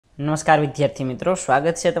નમસ્કાર વિદ્યાર્થી મિત્રો,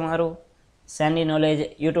 સ્વાગત છે તમારું સેન્ડી નોલેજ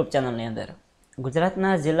યુટ્યુબ ચેનલની અંદર.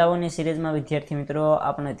 ગુજરાતના જિલ્લાઓની સિરીઝમાં વિદ્યાર્થી મિત્રો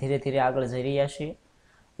આપણે ધીરે ધીરે આગળ જઈ રહ્યા છીએ.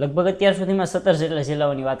 લગભગ અત્યાર સુધીમાં 17 જેટલા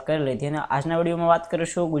જિલ્લાઓની વાત કરી લીધી અને આજના વિડીયોમાં વાત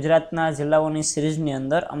કરીશું ગુજરાતના જિલ્લાઓની સિરીઝની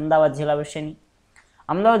અંદર અમદાવાદ જિલ્લા વિશેની.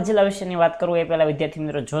 અમદાવાદ જિલ્લા વિશેની વાત કરું એ પહેલાં વિદ્યાર્થી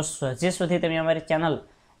મિત્રો, જો હજી સુધી તમે અમારી ચેનલ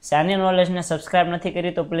સેન્ડી નોલેજને સબસ્ક્રાઇબ નથી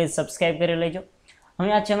કરી તો પ્લીઝ સબસ્ક્રાઇબ કરી લેજો.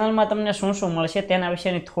 હવે આ ચેનલમાં તમને શું શું મળશે તેના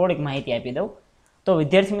વિશેની થોડીક માહિતી આપી દઉં. તો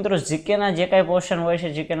વિદ્યાર્થી મિત્રો, જીકેના જે કાંઈ પોર્શન હોય છે,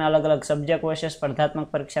 જીકેના અલગ અલગ સબ્જેક્ટ હોય છે, સ્પર્ધાત્મક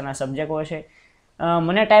પરીક્ષાના સબ્જેક્ટ હોય છે,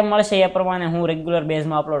 મને ટાઈમ મળશે એ પ્રમાણે હું રેગ્યુલર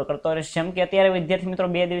બેઝમાં અપલોડ કરતો રહીશ. જેમ કે અત્યારે વિદ્યાર્થી મિત્રો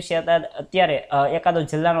 2 દિવસે અત્યારે એકાદો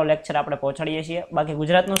જિલ્લાનો લેક્ચર આપણે પહોંચાડીએ છીએ. બાકી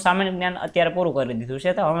ગુજરાતનું સામાન્ય જ્ઞાન અત્યારે પૂરું કરી દીધું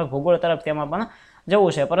છે, તો હવે ભૂગોળ તરફ તેમાં પણ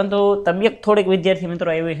જવું છે. પરંતુ તબિયત થોડીક વિદ્યાર્થી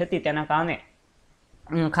મિત્રો એવી હતી, તેના કારણે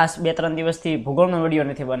ખાસ 2-3 દિવસથી ભૂગોળનો વિડીયો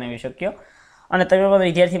નથી બનાવી શક્યો. અને તમે પણ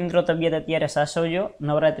વિદ્યાર્થી મિત્રો તબિયત અત્યારે સાચવજો.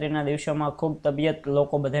 નવરાત્રિના દિવસોમાં ખૂબ તબિયત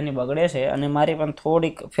લોકો બધાની બગડે છે અને મારી પણ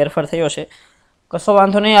થોડીક ફેરફાર થયો છે. કશો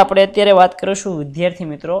વાંધો નહીં. આપણે અત્યારે વાત કરીશું વિદ્યાર્થી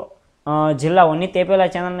મિત્રો જિલ્લાઓની. તે પહેલાં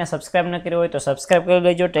ચેનલને સબસ્ક્રાઇબ ન કરી હોય તો સબસ્ક્રાઇબ કરી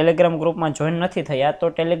લેજો. ટેલિગ્રામ ગ્રુપમાં જોઈન નથી થયા તો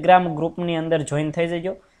ટેલિગ્રામ ગ્રુપની અંદર જોઈન થઈ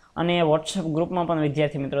જજો. અને વોટ્સએપ ગ્રુપમાં પણ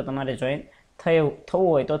વિદ્યાર્થી મિત્રો તમારે જોઈન થવું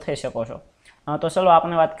હોય તો થઈ શકો છો. તો ચલો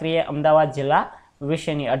આપણે વાત કરીએ અમદાવાદ જિલ્લા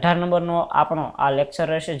વિશેની. 18 નંબરનો આપણો આ લેક્ચર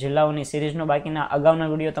રહેશે જિલ્લાઓની સિરીઝનો. બાકીના અગાઉના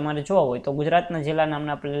વિડીયો તમારે જોવા હોય તો ગુજરાતના જિલ્લા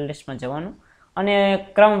નામના પ્લેલિસ્ટમાં જવાનું અને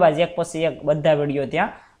ક્રમવાઇઝ એક પછી એક બધા વિડીયો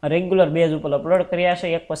ત્યાં રેગ્યુલર બેઝ ઉપર અપલોડ કર્યા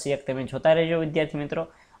છે. એક પછી એક તમે જોતા રહેજો વિદ્યાર્થી મિત્રો.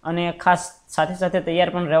 અને ખાસ સાથે સાથે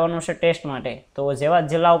તૈયાર પણ રહેવાનું છે ટેસ્ટ માટે. તો જેવા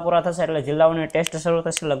જિલ્લાઓ પૂરા થશે એટલે જિલ્લાઓની ટેસ્ટ શરૂ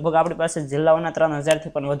થશે. લગભગ આપણી પાસે જિલ્લાઓના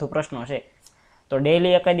 3000થી પણ વધુ પ્રશ્નો છે. તો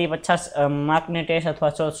ડેઇલી એકાદી 50 માર્કની ટેસ્ટ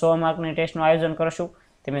અથવા 100 માર્કની ટેસ્ટનું આયોજન કરશું.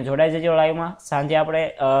 તમે જોડાઈ જજો લાઈવમાં. સાંજે આપણે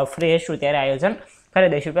ફ્રી હશું ત્યારે આયોજન કરી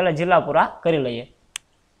દઈશું. પહેલાં જિલ્લા પૂરા કરી લઈએ.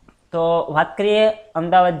 તો વાત કરીએ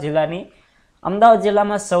અમદાવાદ જિલ્લાની. અમદાવાદ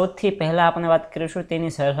જિલ્લામાં સૌથી પહેલાં આપણે વાત કરીશું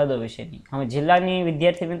તેની સરહદો વિશેની. હવે જિલ્લાની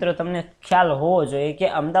વિદ્યાર્થી મિત્રો તમને ખ્યાલ હોવો જોઈએ કે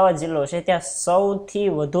અમદાવાદ જિલ્લો છે ત્યાં સૌથી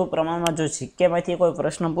વધુ પ્રમાણમાં જો જીકેમાંથી કોઈ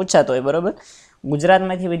પ્રશ્ન પૂછાતો હોય, બરાબર,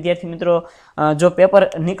 ગુજરાતમાંથી વિદ્યાર્થી મિત્રો જો પેપર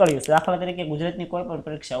નીકળ્યું છે, દાખલા તરીકે ગુજરાતની કોઈ પણ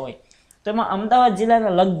પરીક્ષા હોય તો એમાં અમદાવાદ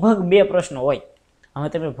જિલ્લાના લગભગ 2 પ્રશ્નો હોય. હવે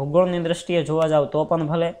તમે ભૂગોળની દ્રષ્ટિએ જોવા જાઓ તો પણ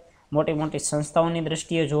ભલે, મોટી મોટી સંસ્થાઓની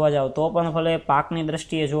દ્રષ્ટિએ જોવા જાઓ તો પણ ભલે, પાકની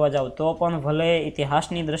દ્રષ્ટિએ જોવા જાઓ તો પણ ભલે,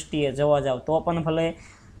 ઇતિહાસની દ્રષ્ટિએ જોવા જાઓ તો પણ ભલે,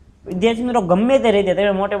 વિદ્યાર્થી મિત્રો ગમે તે રીતે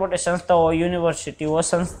તમે મોટી મોટી સંસ્થાઓ, યુનિવર્સિટીઓ,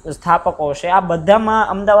 સ્થાપકો છે, આ બધામાં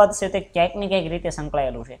અમદાવાદ છે તે ક્યાંક ને ક્યાંક રીતે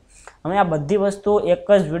સંકળાયેલું છે. હવે આ બધી વસ્તુ એક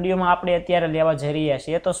જ વિડીયોમાં આપણે અત્યારે લેવા જઈ રહ્યા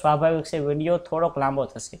છીએ તો સ્વાભાવિક છે વિડીયો થોડોક લાંબો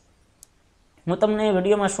થશે. હું તમને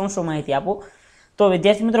વિડીયોમાં શું શું માહિતી આપું તો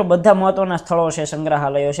વિદ્યાર્થી મિત્રો બધા મહત્વના સ્થળો છે,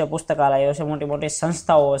 સંગ્રહાલયો છે, પુસ્તકાલયો છે, મોટી મોટી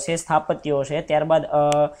સંસ્થાઓ છે, સ્થાપત્યો છે, ત્યારબાદ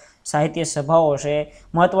સાહિત્ય સભાઓ છે,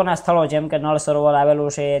 મહત્વના સ્થળો જેમ કે નળ સરોવર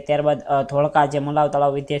આવેલું છે, ત્યારબાદ ધોળકા જે મલાવ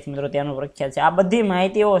તળાવ વિદ્યાર્થી મિત્રો ત્યાંનું પ્રખ્યાત છે. આ બધી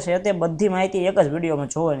માહિતીઓ છે તે બધી માહિતી એક જ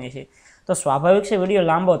વિડીયોમાં જોવાની છે. તો સ્વાભાવિક છે વિડીયો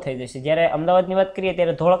લાંબો થઈ જશે. જ્યારે અમદાવાદની વાત કરીએ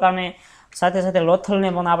ત્યારે ધોળકાને સાથે સાથે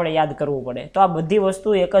લોથલને પણ આપણે યાદ કરવું પડે. તો આ બધી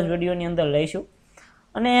વસ્તુ એક જ વિડીયોની અંદર લઈશું.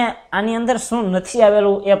 અને આની અંદર શું નથી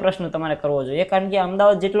આવેલું એ પ્રશ્ન તમારે કરવો જોઈએ, કારણ કે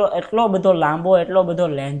અમદાવાદ એટલો બધો લાંબો, એટલો બધો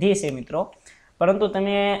લેન્ધી છે મિત્રો. પરંતુ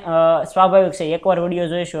તમે સ્વાભાવિક છે એકવાર વિડીયો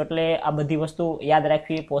જોઈશું એટલે આ બધી વસ્તુ યાદ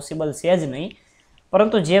રાખવી પોસિબલ છે જ નહીં.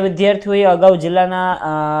 પરંતુ જે વિદ્યાર્થીઓએ અગાઉ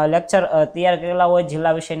જિલ્લાના લેક્ચર તૈયાર કરેલા હોય,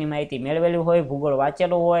 જિલ્લા વિશેની માહિતી મેળવેલી હોય, ભૂગોળ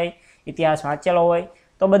વાંચેલું હોય, ઇતિહાસ વાંચેલો હોય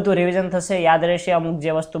તો બધું રિવિઝન થશે, યાદ રહેશે. અમુક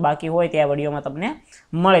જે વસ્તુ બાકી હોય તે આ વિડીયોમાં તમને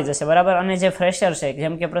મળી જશે, બરાબર. અને જે ફ્રેશર છે,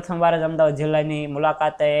 જેમ કે પ્રથમવાર જ અમદાવાદ જિલ્લાની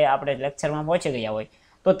મુલાકાતે આપણે લેક્ચરમાં પહોંચી ગયા હોય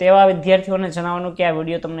તો તેવા વિદ્યાર્થીઓને જણાવવાનું કે આ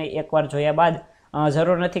વિડીયો તમને એકવાર જોયા બાદ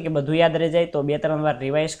જરૂર નથી કે બધું યાદ રહી જાય, તો 2-3 વાર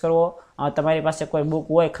રિવાઇઝ કરવો. તમારી પાસે કોઈ બુક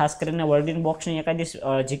હોય, ખાસ કરીને વર્ડિંગ બોક્સની એકાદી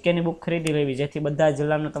જીકેની બુક ખરીદી લેવી, જેથી બધા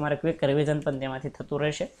જિલ્લાનું તમારે ક્વિક રિવિઝન પણ તેમાંથી થતું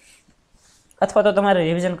રહેશે. અથવા તો તમારે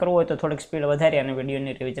રિવિઝન કરવું હોય તો થોડીક સ્પીડ વધારી અને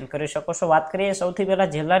વિડીયોની રિવિઝન કરી શકો છો. વાત કરીએ સૌથી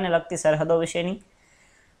પહેલાં જિલ્લાને લગતી સરહદો વિશેની.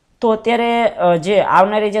 તો અત્યારે જે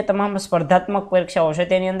આવનારી જે તમામ સ્પર્ધાત્મક પરીક્ષાઓ છે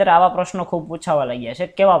તેની અંદર આવા પ્રશ્નો ખૂબ પૂછાવા લાગ્યા છે.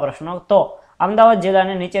 કેવા પ્રશ્નો? તો અમદાવાદ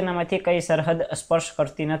જિલ્લાને નીચેનામાંથી કઈ સરહદ સ્પર્શ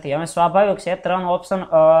કરતી નથી? હવે સ્વાભાવિક છે 3 ઓપ્શન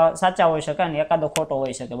સાચા હોઈ શકે અને એકાદો ખોટો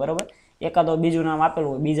હોઈ શકે, બરાબર. એકાદો બીજું નામ આપેલું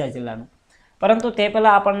હોય બીજા જિલ્લાનું. પરંતુ તે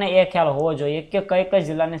પહેલાં આપણને એ ખ્યાલ હોવો જોઈએ કે કઈ કઈ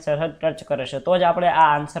જિલ્લાની સરહદ ટચ કરે છે, તો જ આપણે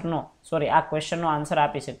આ ક્વેશ્ચનનો આન્સર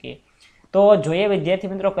આપી શકીએ. તો જોઈએ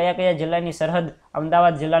વિદ્યાર્થી મિત્રો કયા કયા જિલ્લાની સરહદ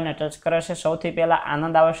અમદાવાદ જિલ્લાને ટચ કરે છે. સૌથી પહેલાં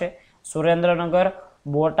આણંદ આવશે, સુરેન્દ્રનગર,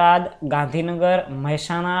 બોટાદ, ગાંધીનગર,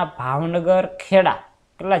 મહેસાણા, ભાવનગર, ખેડા.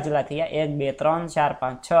 કેટલા જિલ્લા થયા? 1, 2, 3, 4,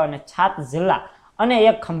 5, 6 અને 7 જિલ્લા અને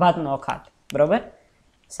 1 ખંભાતનો અખાત, બરાબર.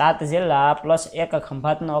 7 જિલ્લા પ્લસ 1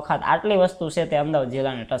 ખંભાતનો અખાત, આટલી વસ્તુ છે તે અમદાવાદ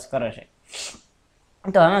જિલ્લાને ટચ કરે છે.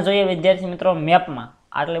 તો હવે જોઈએ વિદ્યાર્થી મિત્રો મેપમાં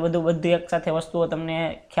આટલે બધી એક સાથે વસ્તુઓ તમને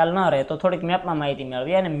ખ્યાલ ન રહે તો થોડીક મેપમાં માહિતી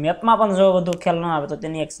મેળવી, અને મેપમાં પણ જો વધુ ખ્યાલ ન આવે તો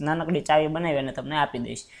તેની એક નાનકડી ચાવી બનાવી અને તમને આપી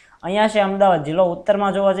દઈશ. અહીંયા છે અમદાવાદ જિલ્લો.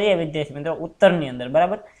 ઉત્તરમાં જોવા જઈએ વિદ્યાર્થી મિત્રો, ઉત્તરની અંદર,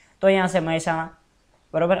 બરાબર, તો અહીંયા છે મહેસાણા,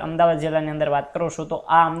 બરાબર. અમદાવાદ જિલ્લાની અંદર વાત કરું છું તો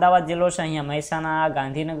આ અમદાવાદ જિલ્લો છે. અહીંયા મહેસાણા,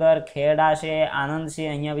 ગાંધીનગર, ખેડા છે, આણંદ છે,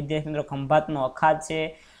 અહીંયા વિદ્યાર્થી મિત્રો ખંભાતનો અખાત છે,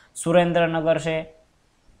 સુરેન્દ્રનગર છે.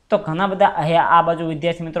 તો ઘણા બધા અહીંયા આ બાજુ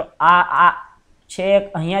વિદ્યાર્થી મિત્રો આ છે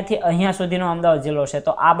અહીંયાથી અહીંયા સુધીનો અમદાવાદ જિલ્લો છે.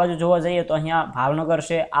 તો આ બાજુ જોવા જઈએ તો અહીંયા ભાવનગર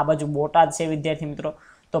છે, આ બાજુ બોટાદ છે વિદ્યાર્થી મિત્રો.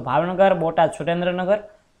 તો ભાવનગર, બોટાદ, સુરેન્દ્રનગર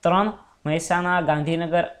 3, મહેસાણા,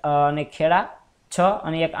 ગાંધીનગર અને ખેડા 6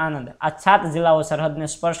 અને એક આણંદ. આ 7 જિલ્લાઓ સરહદને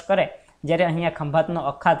સ્પર્શ કરે, જ્યારે અહીંયા ખંભાતનો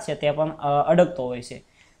અખાત છે તે પણ અડકતો હોય છે.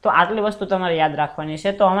 તો આટલી વસ્તુ તમારે યાદ રાખવાની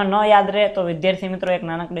છે. તો આમાં ન યાદ રહે તો વિદ્યાર્થી મિત્રો એક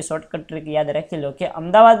નાનકડી શોર્ટકટ ટ્રીક યાદ રાખી લો કે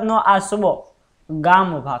અમદાવાદનો આ સૂબો ગામ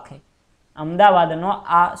ભાખે. અમદાવાદનો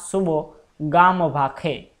આ સૂબો ગામ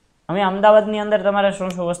ભાખે. હવે અમદાવાદની અંદર તમારે શું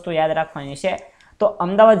વસ્તુ યાદ રાખવાની છે? તો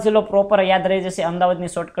અમદાવાદ જિલ્લો પ્રોપર યાદ રહી જશે.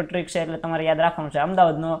 અમદાવાદની શોર્ટકટ ટ્રીક છે એટલે તમારે યાદ રાખવાનું છે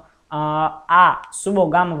અમદાવાદનો આ સૂબો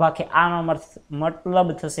ગામ ભાખે. આનો મતલબ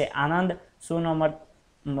થશે આણંદ, સુનો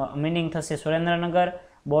મિનિંગ થશે સુરેન્દ્રનગર,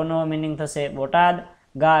 બોનો મિનિંગ થશે બોટાદ,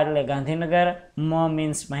 ગા એટલે ગાંધીનગર, મ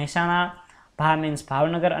મીન્સ મહેસાણા, ભા મીન્સ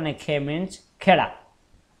ભાવનગર અને ખે મીન્સ ખેડા.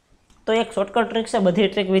 તો એક શોર્ટકટ ટ્રીક છે. બધી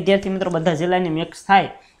ટ્રીક વિદ્યાર્થી મિત્રો બધા જિલ્લાની મિક્સ થાય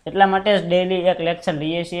એટલા માટે જ ડેઈલી એક લેક્ચર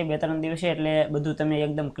લઈએ છીએ 2-3 દિવસે, એટલે બધું તમે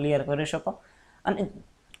એકદમ ક્લિયર કરી શકો.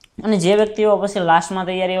 અને જે વ્યક્તિઓ પછી લાસ્ટમાં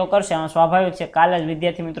તૈયારીઓ કરશે, આમાં સ્વાભાવિક છે, કાલે જ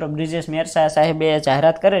વિદ્યાર્થી મિત્રો બ્રિજેશ મેરસા સાહેબે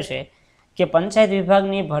જાહેરાત કરે છે કે પંચાયત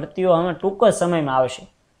વિભાગની ભરતીઓ હવે ટૂંક જ સમયમાં આવશે.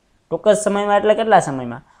 ટૂંક જ સમયમાં એટલે કેટલા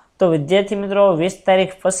સમયમાં? તો વિદ્યાર્થી મિત્રો 20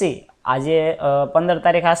 તારીખ પછી, આજે 15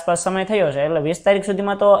 તારીખ આસપાસ સમય થયો છે, એટલે 20 તારીખ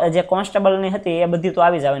સુધીમાં તો જે કોન્સ્ટેબલની હતી એ બધી તો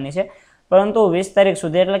આવી જવાની છે, પરંતુ 20 તારીખ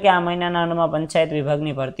સુધી એટલે કે આ મહિનાના અંતમાં પંચાયત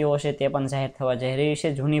વિભાગની ભરતીઓ છે તે પણ જાહેર થવા જઈ રહી છે.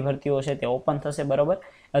 જૂની ભરતીઓ છે તે ઓપન થશે, બરાબર.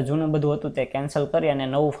 જૂનું બધું હતું તે કેન્સલ કરી અને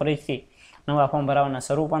નવું ફરીથી નવા ફોર્મ ભરવાના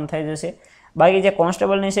શરૂ પણ થઈ જશે. બાકી જે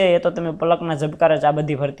કોન્સ્ટેબલની છે એ તો તમે પલકના ઝબકારે જ આ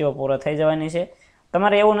બધી ભરતીઓ પૂરો થઈ જવાની છે.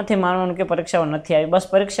 તમારે એવું નથી માનવાનું કે પરીક્ષાઓ નથી આવી, બસ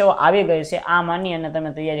પરીક્ષાઓ આવી ગઈ છે આ માની અને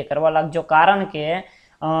તમે તૈયારી કરવા લાગજો. કારણ કે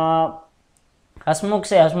હસમુખ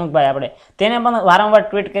છે, હસમુખભાઈ આપણે તેને પણ વારંવાર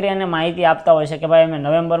ટ્વીટ કરી અને માહિતી આપતા હોય છે કે ભાઈ અમે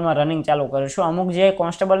નવેમ્બરમાં રનિંગ ચાલુ કરીશું. અમુક જે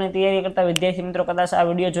કોન્સ્ટેબલની તૈયારી કરતા વિદ્યાર્થી મિત્રો કદાચ આ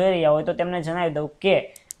વિડીયો જોઈ રહ્યા હોય તો તેમને જણાવી દઉં કે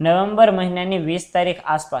નવેમ્બર મહિનાની 20 તારીખ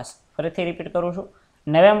આસપાસ, ફરીથી રિપીટ કરું છું,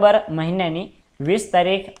 નવેમ્બર મહિનાની 20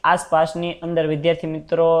 તારીખ આસપાસની અંદર વિદ્યાર્થી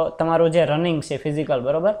મિત્રો તમારું જે રનિંગ છે ફિઝિકલ,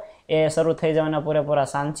 બરાબર, એ શરૂ થઈ જવાના પૂરેપૂરા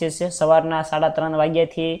ચાન્સીસ છે. સવારના 3:30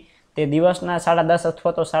 વાગ્યાથી તે દિવસના 10:30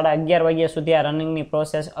 અથવા તો 11:30 વાગ્યા સુધી આ રનિંગની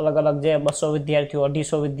પ્રોસેસ અલગ અલગ જે 200 વિદ્યાર્થીઓ,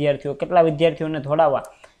 250 વિદ્યાર્થીઓ, કેટલા વિદ્યાર્થીઓને દોડાવવા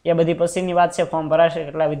એ બધી પછીની વાત છે. ફોર્મ ભરાશે,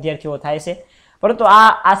 કેટલા વિદ્યાર્થીઓ થાય છે, પરંતુ આ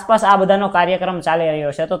આસપાસ આ બધાનો કાર્યક્રમ ચાલી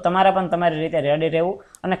રહ્યો છે. તો તમારે પણ તમારી રીતે રેડી રહેવું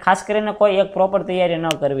અને ખાસ કરીને કોઈ એક પ્રોપર તૈયારી ન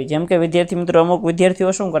કરવી. જેમ કે વિદ્યાર્થી મિત્રો અમુક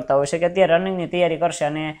વિદ્યાર્થીઓ શું કરતા હોય છે કે અત્યારે રનિંગની તૈયારી કરશે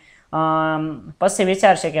અને પછી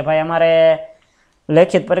વિચારશે કે ભાઈ અમારે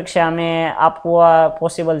લેખિત પરીક્ષા અમે આપવા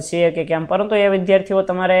પોસિબલ છે કે કેમ, પરંતુ એ વિદ્યાર્થીઓ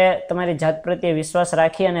તમારે તમારી જાત પ્રત્યે વિશ્વાસ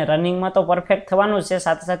રાખી અને રનિંગમાં તો પરફેક્ટ થવાનું જ છે,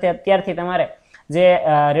 સાથે સાથે અત્યારથી તમારે જે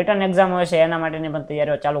રિટર્ન એક્ઝામ હોય છે એના માટેની પણ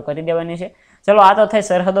તૈયારીઓ ચાલુ કરી દેવાની છે. ચલો, આ તો થઈ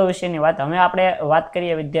સરહદો વિશેની વાત. હવે આપણે વાત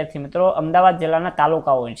કરીએ વિદ્યાર્થી મિત્રો અમદાવાદ જિલ્લાના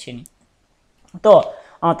તાલુકાઓ વિશેની. તો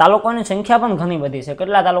તાલુકાઓની સંખ્યા પણ ઘણી બધી છે.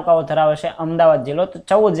 કેટલા તાલુકાઓ ધરાવે છે અમદાવાદ જિલ્લો? તો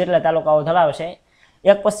 14 જેટલા તાલુકાઓ ધરાવે છે.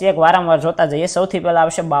 એક પછી એક વારંવાર જોતા જઈએ. સૌથી પહેલા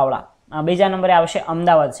આવશે બાવળા, બીજા નંબરે આવશે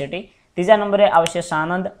અમદાવાદ સિટી, ત્રીજા નંબરે આવશે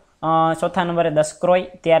સાણંદ, ચોથા નંબરે દસક્રોઈ,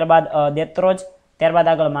 ત્યારબાદ દેત્રોજ, ત્યારબાદ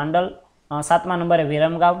આગળ માંડલ, 7મા નંબરે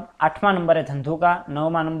વિરમગામ, 8મા નંબરે ધંધુકા,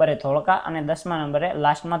 9મા નંબરે ધોળકા અને 10મા નંબરે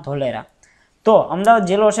લાસ્ટમાં ધોલેરા. તો અમદાવાદ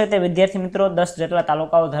જિલ્લો છે તે વિદ્યાર્થી મિત્રો 10 જેટલા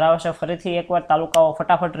તાલુકાઓ ધરાવે છે. ફરીથી એકવાર તાલુકાઓ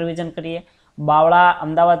ફટાફટ રિવિઝન કરીએ. બાવળા,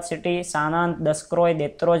 અમદાવાદ સિટી, સાણંદ, દસક્રોઈ,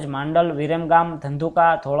 દેત્રોજ, માંડલ, વિરમગામ,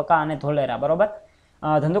 ધંધુકા, ધોળકા અને ધોલેરા, બરોબર.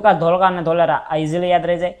 ધંધુકા, ધોળકા અને ધોલેરા આ ઇઝીલી યાદ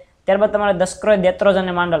રહી જાય. ત્યારબાદ તમારે દસક્રોઈ, દેત્રોજ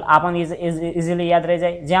અને માંડલ આ પણ ઇઝીલી યાદ રહી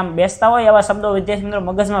જાય. જ્યાં બેસતા હોય એવા શબ્દો વિદ્યાર્થી મિત્રો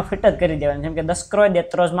મગજમાં ફિટ જ કરી દેવાના, જેમ કે દસક્રોઈ,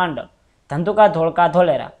 દેત્રોજ, માંડલ, ધંધુકા, ધોળકા,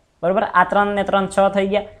 ધોલેરા, બરોબર. આ 3 ને 3 6 થઈ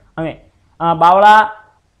ગયા. હવે બાવળા,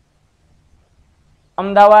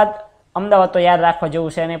 અમદાવાદ તો યાદ રાખવા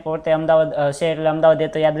જેવું છે અને પોતે અમદાવાદ છે એટલે અમદાવાદ એ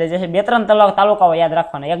તો યાદ રહી જશે. 2-3 તાલુકાઓ યાદ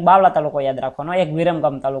રાખવાના, એક બાવળા તાલુકો યાદ રાખવાનો, એક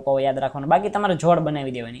વિરમગામ તાલુકો યાદ રાખવાનો, બાકી તમારે જોડ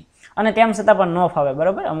બનાવી દેવાની. અને તેમ છતાં પણ ન ફાવે,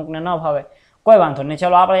 બરોબર, અમુકને ન ફાવે, કોઈ વાંધો નહીં.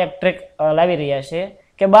 ચલો, આપણે એક ટ્રીક લાવી રહ્યા છીએ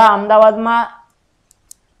કે અમદાવાદમાં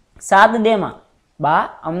સાદ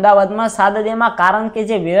દેમાં, કારણ કે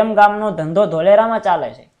જે વિરમગામનો ધંધો ધોલેરામાં ચાલે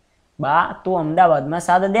છે. તું અમદાવાદમાં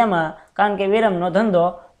સાદ દેમાં, કારણ કે વિરમનો ધંધો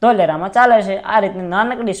ધોલેરામાં ચાલે છે. આ રીતની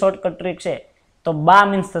નાનકડી શોર્ટકટ ટ્રીક છે તો બા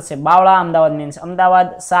મીન્સ થશે બાવળા, અમદાવાદ મીન્સ અમદાવાદ,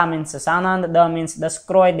 સા મીન્સ સાનંદ, દ મીન્સ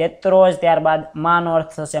દસક્રોય, દેત્રોજ, ત્યારબાદ માનો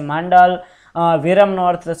અર્થ થશે માંડલ, વિરમનો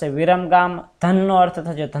અર્થ થશે વિરમગામ, ધનનો અર્થ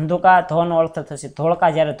થશે ધંધુકા, ધોનો અર્થ થશે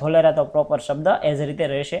ધોળકા, જ્યારે ધોલેરા તો પ્રોપર શબ્દ એ જ રીતે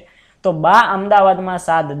રહેશે. તો બા અમદાવાદમાં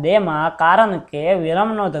સાદ દેમાં, કારણ કે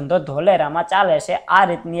વિરમનો ધંધો ધોલેરામાં ચાલે છે. આ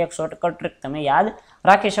રીતની એક શોર્ટકટ ટ્રીક તમે યાદ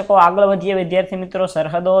રાખી શકો. આગળ વધીએ વિદ્યાર્થી મિત્રો.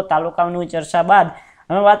 સરહદો તાલુકાઓની ચર્ચા બાદ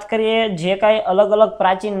હવે વાત કરીએ જે કાંઈ અલગ અલગ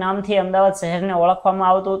પ્રાચીન નામથી અમદાવાદ શહેરને ઓળખવામાં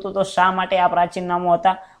આવતું હતું, તો શા માટે આ પ્રાચીન નામો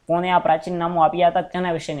હતા, કોને આ પ્રાચીન નામો આપ્યા હતા,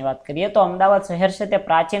 તેના વિશેની વાત કરીએ. તો અમદાવાદ શહેર છે તે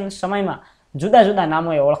પ્રાચીન સમયમાં જુદા જુદા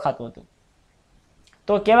નામોએ ઓળખાતું હતું.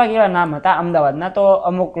 તો કેવા કેવા નામ હતા અમદાવાદના? તો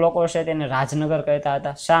અમુક લોકો છે તેને રાજનગર કહેતા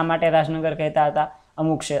હતા. શા માટે રાજનગર કહેતા હતા?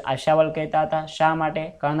 અમુક છે આશાવલ કહેતા હતા. શા માટે?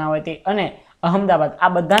 કર્ણાવતી અને અહમદાબાદ. આ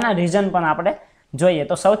બધાના રીઝન પણ આપણે જોઈએ.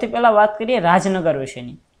 તો સૌથી પહેલા વાત કરીએ રાજનગર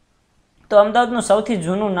વિશેની. તો અમદાવાદનું સૌથી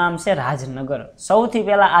જૂનું નામ છે રાજનગર. સૌથી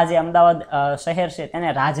પહેલા આ જે અમદાવાદ શહેર છે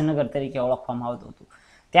તેને રાજનગર તરીકે ઓળખવામાં આવતું હતું.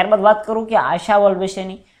 ત્યારબાદ વાત કરું કે આશાવલ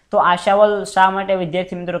વિશેની. તો આશાવલ શા માટે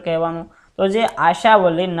વિદ્યાર્થી મિત્રો કહેવાનું? તો જે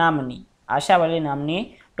આશાવલી નામની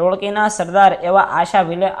ટોળકીના સરદાર એવા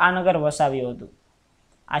આશાભીલે આ નગર વસાવ્યું હતું.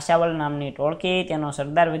 આશાવલ નામની ટોળકી, તેનો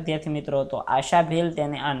સરદાર વિદ્યાર્થી મિત્રો હતો આશાભીલ,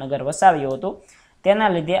 તેને આ નગર વસાવ્યું હતું. તેના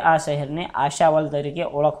લીધે આ શહેરને આશાવલ તરીકે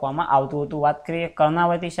ઓળખવામાં આવતું હતું. વાત કરીએ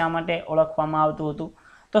કર્ણાવતી શા માટે ઓળખવામાં આવતું હતું?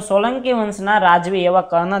 તો સોલંકી વંશના રાજવી એવા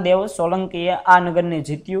કર્ણદેવ સોલંકીએ આ નગરને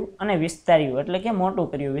જીત્યું અને વિસ્તાર્યું, એટલે કે મોટું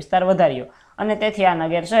કર્યું, વિસ્તાર વધાર્યો, અને તેથી આ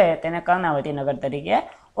નગર છે તેને કર્ણાવતી નગર તરીકે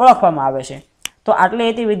ઓળખવામાં આવે છે. તો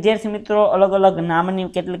આટલી હતી વિદ્યાર્થી મિત્રો અલગ અલગ નામની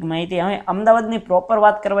કેટલીક માહિતી. હવે અમદાવાદની પ્રોપર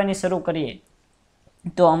વાત કરવાની શરૂ કરીએ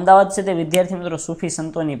તો અમદાવાદ છે તે વિદ્યાર્થી મિત્રો સૂફી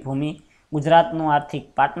સંતોની ભૂમિ, ગુજરાતનું આર્થિક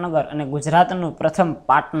પાટનગર અને ગુજરાતનું પ્રથમ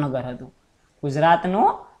પાટનગર હતું. ગુજરાતનું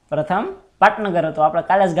પ્રથમ પાટનગર હતું. આપણે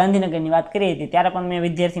કાલે જ ગાંધીનગરની વાત કરી હતી, ત્યારે પણ મેં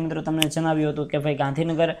વિદ્યાર્થી મિત્રો તમને જણાવ્યું હતું કે ભાઈ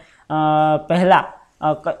ગાંધીનગર પહેલા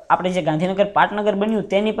આપણે જે ગાંધીનગર પાટનગર બન્યું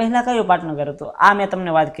તેની પહેલા કયું પાટનગર હતું, આ મેં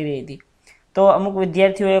તમને વાત કરી હતી. તો અમુક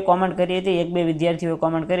વિદ્યાર્થીઓએ કોમેન્ટ કરી હતી, એક બે વિદ્યાર્થીઓએ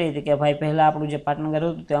કોમેન્ટ કરી હતી કે ભાઈ પહેલાં આપણું જે પાટનગર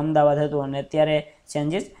હતું તે અમદાવાદ હતું અને અત્યારે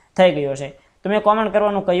ચેન્જીસ થઈ ગયો છે. તો મેં કોમેન્ટ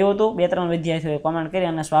કરવાનું કહ્યું હતું, બે ત્રણ વિદ્યાર્થીઓએ કોમેન્ટ કરી,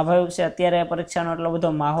 અને સ્વાભાવિક છે અત્યારે પરીક્ષાનો એટલો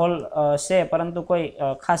બધો માહોલ છે પરંતુ કોઈ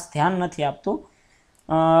ખાસ ધ્યાન નથી આપતું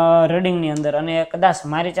રીડિંગની અંદર, અને કદાચ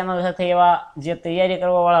મારી ચેનલ સાથે એવા જે તૈયારી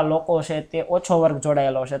કરવાવાળા લોકો છે તે ઓછો વર્ગ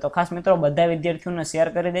જોડાયેલો છે. તો ખાસ મિત્રો બધા વિદ્યાર્થીઓને શેર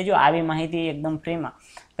કરી દેજો. આવી માહિતી એકદમ ફ્રીમાં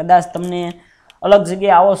કદાચ તમને અલગ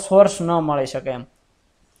જગ્યાએ આવો સોર્સ ન મળી શકે એમ.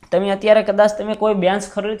 તમે અત્યારે કદાચ તમે કોઈ બેન્ચ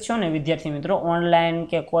ખરીદશો ને વિદ્યાર્થી મિત્રો ઓનલાઈન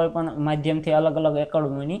કે કોઈ પણ માધ્યમથી અલગ અલગ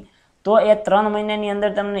એકેડમીની, તો એ 3 મહિનાની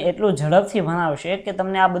અંદર તમને એટલું ઝડપથી ભણાવશે કે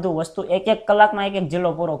તમને આ બધું વસ્તુ એક કલાકમાં એક જિલ્લો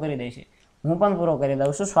પૂરો કરી દેશે. હું પણ પૂરો કરી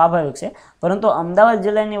દઉં છું, સ્વાભાવિક છે. પરંતુ અમદાવાદ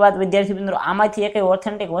જિલ્લાની વાત વિદ્યાર્થી મિત્રો આમાંથી એક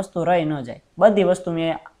ઓથેન્ટિક વસ્તુ રહી ન જાય. બધી વસ્તુ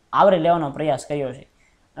મેં આવરી લેવાનો પ્રયાસ કર્યો છે.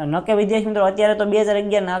 ન કે વિદ્યાર્થી મિત્રો અત્યારે તો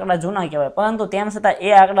 2011ના આંકડા જૂના કહેવાય, પરંતુ તેમ છતાં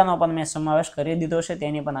એ આંકડાનો પણ મેં સમાવેશ કરી દીધો છે,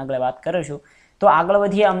 તેની પણ આગળ વાત કરીશું. તો આગળ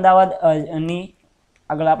વધીએ અમદાવાદની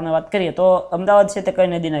આગળ આપણે વાત કરીએ તો અમદાવાદ છે તે કઈ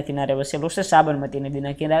નદીના કિનારે વસેલું છે? સાબરમતી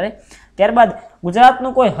નદીના કિનારે. ત્યારબાદ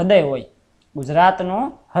ગુજરાતનું કોઈ હૃદય હોય,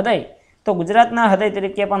 ગુજરાતનું હૃદય, તો ગુજરાતના હૃદય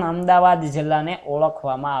તરીકે પણ અમદાવાદ જિલ્લાને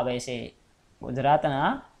ઓળખવામાં આવે છે.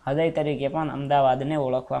 ગુજરાતના હૃદય તરીકે પણ અમદાવાદને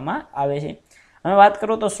ઓળખવામાં આવે છે. હવે વાત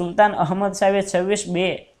કરું તો સુલતાન અહમદ શાહે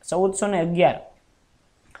 26/2/1411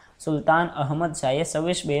 સુલતાન અહમદ શાહે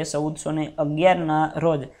 26/2/1411ના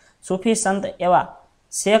રોજ સૂફી સંત એવા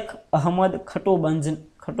શેખ અહમદ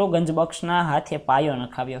ખટુગંજબક્ષના હાથે પાયો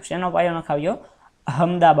નખાવ્યો. શેનો પાયો નખાવ્યો?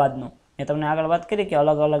 અહમદાબાદનો. મેં તમને આગળ વાત કરી કે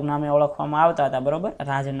અલગ અલગ નામે ઓળખવામાં આવતા હતા, બરોબર,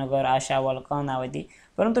 રાજનગર, આશાવલ, કર્ણાવતી,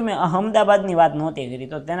 પરંતુ મેં અહમદાબાદની વાત નહોતી કરી,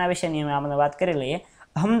 તો તેના વિશેની આપણે વાત કરી લઈએ.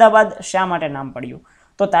 અહમદાબાદ શા માટે નામ પડ્યું?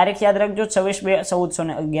 તો તારીખ યાદ રાખજો,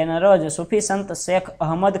 26/2/1411ના રોજ સૂફી સંત શેખ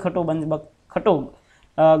અહમદ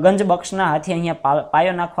ખટુગંજબક્ષના હાથે અહીંયા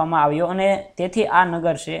પાયો નાખવામાં આવ્યો, અને તેથી આ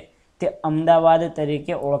નગર છે તે અમદાવાદ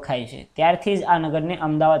તરીકે ઓળખાય છે. ત્યારથી જ આ નગરને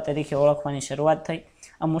અમદાવાદ તરીકે ઓળખવાની શરૂઆત થઈ.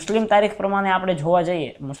 મુસ્લિમ તારીખ પ્રમાણે આપણે જોવા જઈએ,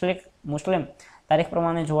 મુસ્લિમ તારીખ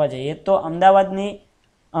પ્રમાણે જોવા જઈએ તો અમદાવાદની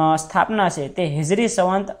સ્થાપના છે તે હિજરી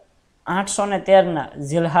સંવત 813ના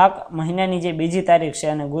ઝિલહાક મહિનાની જે 2જી તારીખ છે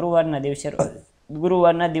અને ગુરુવારના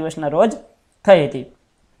દિવસના રોજ થઈ હતી.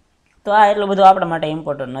 તો આ એટલું બધું આપણા માટે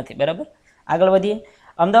ઇમ્પોર્ટન્ટ નથી, બરાબર. આગળ વધીએ.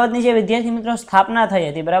 અમદાવાદની જે વિદ્યાર્થી મિત્રો સ્થાપના થઈ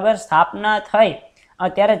હતી, બરાબર, સ્થાપના થઈ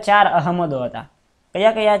ત્યારે 4 અહમદો હતા.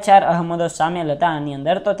 કયા કયા 4 અહમદો સામેલ હતા આની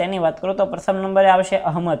અંદર? તો તેની વાત કરું તો પ્રથમ નંબરે આવશે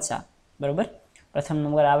અહમદ શાહ, બરાબર, પ્રથમ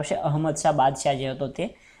નંબરે આવશે અહમદ શાહ બાદશાહ જે હતો તે.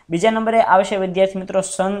 બીજા નંબરે આવશે વિદ્યાર્થી મિત્રો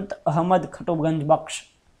સંત અહમદ ખટુગંજબક્ષ,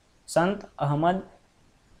 સંત અહમદ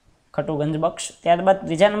ખટુગંજબક્ષ. ત્યારબાદ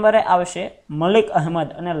ત્રીજા નંબરે આવશે મલિક અહમદ,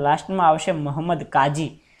 અને લાસ્ટમાં આવશે મોહમ્મદ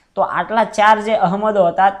કાજી. તો આટલા 4 જે અહમદો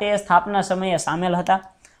હતા તે સ્થાપના સમયે સામેલ હતા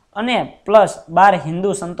અને પ્લસ 12 હિન્દુ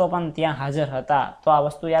સંતો પણ ત્યાં હાજર હતા. તો આ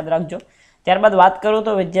વસ્તુ યાદ રાખજો. ત્યારબાદ વાત કરું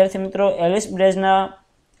તો વિદ્યાર્થી મિત્રો એલિસ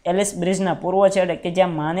બ્રિજના પૂર્વ છેડે કે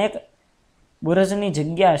જ્યાં માનેક બુરજની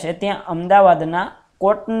જગ્યા છે ત્યાં અમદાવાદના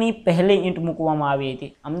કોટની પહેલી ઈંટ મૂકવામાં આવી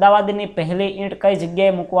હતી. અમદાવાદની પહેલી ઈંટ કઈ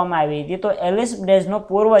જગ્યાએ મૂકવામાં આવી હતી? તો એલિસ બ્રિજનો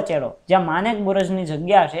પૂર્વ છેડો જ્યાં માનેક બુરજની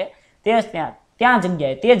જગ્યા છે તે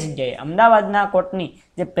જગ્યાએ અમદાવાદના કોટની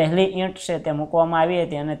જે પહેલી ઈંટ છે તે મૂકવામાં આવી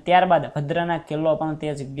હતી અને ત્યારબાદ ભદ્રના કિલ્લો પણ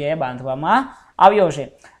તે જગ્યાએ બાંધવામાં આવ્યો છે.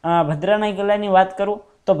 ભદ્રના કિલ્લાની વાત કરું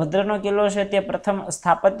તો ભદ્રનો કિલ્લો છે તે પ્રથમ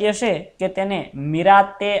સ્થાપત્ય છે કે તેને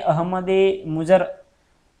મીરાતે અહમદી મુજર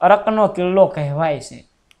અરકનો કિલ્લો કહેવાય છે.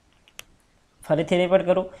 ફરીથી રિપીટ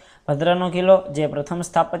કરું, ભદ્રનો કિલ્લો જે પ્રથમ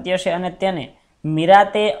સ્થાપત્ય છે અને તેને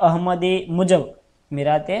મીરાતે અહમદી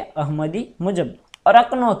મુજબ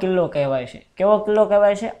અરકનો કિલ્લો કહેવાય છે. કેવો કિલ્લો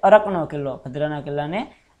કહેવાય છે? અરકનો કિલ્લો. ભદ્રના કિલ્લાને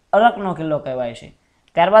અરકનો કિલ્લો કહેવાય છે.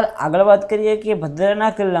 ત્યારબાદ આગળ વાત કરીએ કે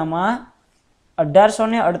ભદ્રના કિલ્લામાં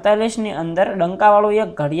 1848ની અંદર ડંકાવાળું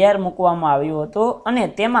એક ઘડિયાળ મૂકવામાં આવ્યું હતું અને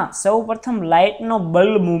તેમાં સૌ પ્રથમ લાઇટનો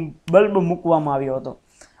બલ્બ મૂકવામાં આવ્યો હતો.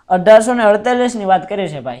 1848ની વાત કરી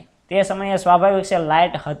છે ભાઈ. તે સમયે સ્વાભાવિક છે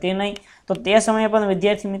લાઇટ હતી નહીં, તો તે સમયે પણ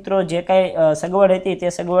વિદ્યાર્થી મિત્રો જે કાંઈ સગવડ હતી તે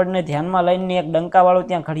સગવડને ધ્યાનમાં લઈને એક ડંકાવાળું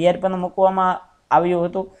ત્યાં ઘડિયાળ પણ મૂકવામાં આવ્યું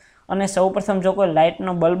હતું અને સૌપ્રથમ જો કોઈ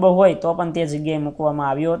લાઇટનો બલ્બ હોય તો પણ તે જગ્યાએ મૂકવામાં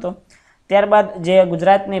આવ્યો હતો. ત્યારબાદ જે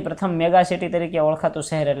ગુજરાતની પ્રથમ મેગા સિટી તરીકે ઓળખાતું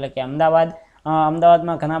શહેર એટલે કે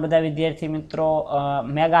અમદાવાદમાં ઘણા બધા વિદ્યાર્થી મિત્રો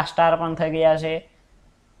મેગા સ્ટાર પણ થઈ ગયા છે.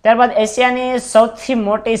 ત્યારબાદ એશિયાની સૌથી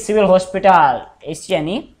મોટી સિવિલ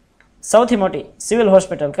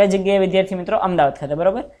હોસ્પિટલ કઈ જગ્યાએ વિદ્યાર્થી મિત્રો? અમદાવાદ ખાતે.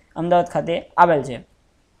 બરોબર, અમદાવાદ ખાતે આવેલ છે.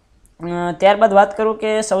 ત્યારબાદ વાત કરું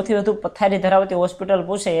કે સૌથી વધુ પથારી ધરાવતી હોસ્પિટલ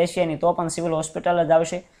પૂછે એશિયાની તો પણ સિવિલ હોસ્પિટલ જ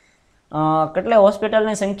આવશે. કેટલે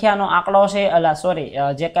હોસ્પિટલની સંખ્યાનો આંકડો છે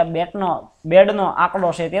જે કાંઈ બેડનો આંકડો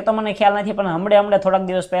છે તે તો મને ખ્યાલ નથી, પણ હમણાં થોડાક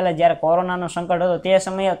દિવસ પહેલા જ્યારે કોરોનાનો સંકટ હતો તે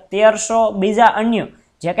સમયે 1300 બીજા અન્ય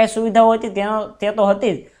જે કાંઈ સુવિધાઓ હતી તે તો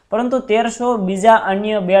હતી જ, પરંતુ 1300 બીજા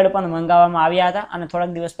અન્ય બેડ પણ મંગાવવામાં આવ્યા હતા અને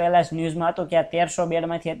થોડાક દિવસ પહેલા જ ન્યૂઝમાં હતું કે આ 1300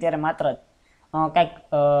 બેડમાંથી અત્યારે માત્ર કાંઈક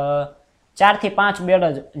 4 થી 5 બેડ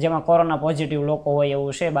જ જેમાં કોરોના પોઝિટિવ લોકો હોય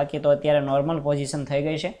એવું છે, બાકી તો અત્યારે નોર્મલ પોઝિશન થઈ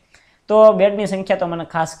ગઈ છે. તો બેડની સંખ્યા તો મને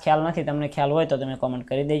ખાસ ખ્યાલ નથી, તમને ખ્યાલ હોય તો તમે કોમેન્ટ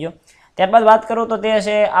કરી દેજો. ત્યારબાદ વાત કરું તો તે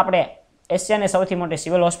છે આપણે એશિયાની સૌથી મોટી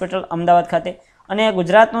સિવિલ હોસ્પિટલ અમદાવાદ ખાતે. અને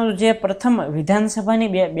ગુજરાતનું જે પ્રથમ વિધાનસભાની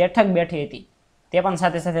બેઠક બેઠી હતી તે પણ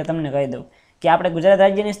સાથે સાથે તમને કહી દઉં કે આપણે ગુજરાત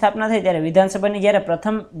રાજ્યની સ્થાપના થઈ ત્યારે વિધાનસભાની જ્યારે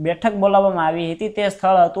પ્રથમ બેઠક બોલાવવામાં આવી હતી તે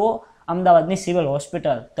સ્થળ હતું અમદાવાદની સિવિલ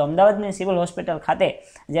હોસ્પિટલ. તો અમદાવાદની સિવિલ હોસ્પિટલ ખાતે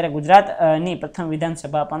જ્યારે ગુજરાતની પ્રથમ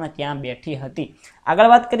વિધાનસભા પણ ત્યાં બેઠી હતી. આગળ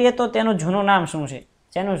વાત કરીએ તો તેનું જૂનું નામ શું છે?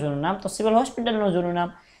 જેનું જૂનું નામ તો સિવિલ હોસ્પિટલનું જૂનું નામ.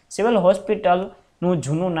 સિવિલ હોસ્પિટલનું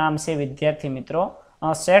જૂનું નામ છે વિદ્યાર્થી મિત્રો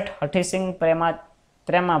શેઠ હઠીસિંહ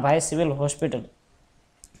પ્રેમાભાઈ સિવિલ હોસ્પિટલ.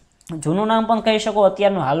 જૂનું નામ પણ કહી શકો,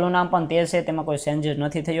 અત્યારનું હાલનું નામ પણ તે છે, તેમાં કોઈ ચેન્જીસ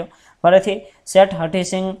નથી થયો. ફરીથી શેઠ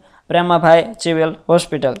હઠીસિંહ પ્રેમાભાઈ સિવિલ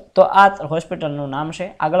હોસ્પિટલ. તો આ હોસ્પિટલનું નામ છે.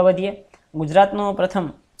 આગળ વધીએ. ગુજરાતનું પ્રથમ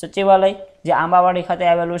સચિવાલય જે આંબાવાડી ખાતે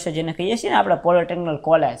આવેલું છે, જેને કહીએ છીએ ને આપણે પોલિટેકનિકલ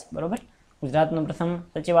કોલેજ. બરોબર, ગુજરાતનું પ્રથમ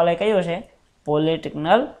સચિવાલય કયું છે?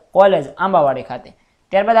 પોલિટેકનિકલ કોલેજ આંબાવાડી ખાતે.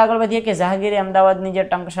 ત્યારબાદ આગળ વધીએ કે જહાંગીરે અમદાવાદની જે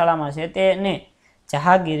ટંકશાળામાં છે તેને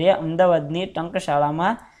જહાંગીરે અમદાવાદની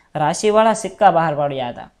ટંકશાળામાં રાશિવાળા સિક્કા બહાર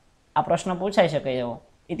પાડ્યા હતા. આ પ્રશ્ન પૂછાઈ શકે એવો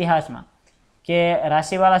ઇતિહાસમાં કે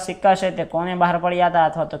રાશિવાળા સિક્કા છે તે કોને બહાર પડ્યા હતા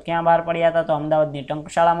અથવા તો ક્યાં બહાર પડ્યા હતા? તો અમદાવાદની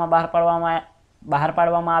ટંકશાળામાં બહાર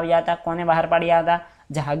પાડવામાં આવ્યા હતા. કોને બહાર પાડ્યા હતા?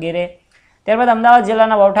 જહાંગીરે. ત્યારબાદ અમદાવાદ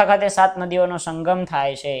જિલ્લાના વૌઠા ખાતે 7 નદીઓનો સંગમ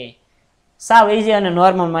થાય છે. સાવ ઇઝી અને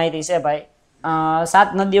નોર્મલ માહિતી છે ભાઈ.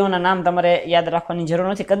 7 નદીઓના નામ તમારે યાદ રાખવાની જરૂર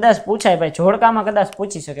નથી, કદાચ પૂછાય ભાઈ, જોડકામાં કદાચ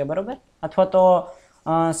પૂછી શકે. બરોબર, અથવા તો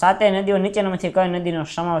 7 નદીઓ નીચેનામાંથી કઈ નદીનો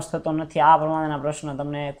સમાવેશ થતો નથી, આ પ્રમાણેના પ્રશ્ન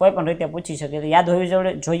તમને કોઈ પણ રીતે પૂછી શકે. યાદ હોવી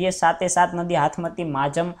જોઈએ 7 નદી હાથમતી,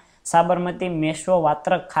 માજમ, સાબરમતી, મેશ્વો,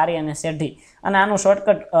 વાત્રક, ખારી અને સેઢી. અને આનું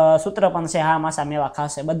શોર્ટકટ સૂત્ર પણ છે હા માસા મેવા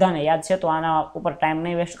ખાશે. બધાને યાદ છે, તો આના ઉપર ટાઈમ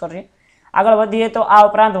નહીં વેસ્ટ કરીએ. આગળ વધીએ તો આ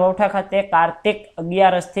ઉપરાંત વૌઠા ખાતે કાર્તિક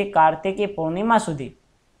 11 થી કાર્તિકી પૂર્ણિમા સુધી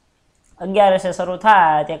 11 શરૂ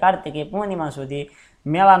થાય તે કાર્તિકી પૂર્ણિમા સુધી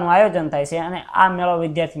મેળાનું આયોજન થાય છે. અને આ મેળો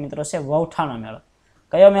વિદ્યાર્થી મિત્રો છે વૌઠાનો મેળો.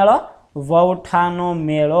 કયો મેળો? વૌઠાનો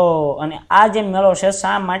મેળો. અને આ જે મેળો છે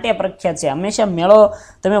શા માટે પ્રખ્યાત છે? હંમેશા મેળો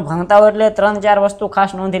તમે ભણતા હો એટલે 3-4 વસ્તુ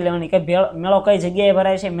ખાસ નોંધી લેવાની કે મેળો કઈ જગ્યાએ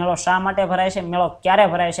ભરાય છે, મેળો શા માટે ભરાય છે, મેળો ક્યારે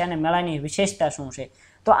ભરાય છે અને મેળાની વિશેષતા શું છે.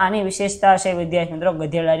 તો આની વિશેષતા છે વિદ્યાર્થી મિત્રો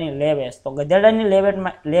ગધેડાની લેવેચ. તો ગધેડાની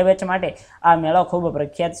લેવેચ માટે આ મેળો ખૂબ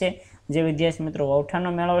પ્રખ્યાત છે, જે વિદ્યાર્થી મિત્રો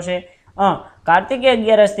વૌઠાનો મેળો છે. કાર્તિકી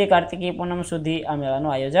 11 થી કાર્તિકી પૂનમ સુધી આ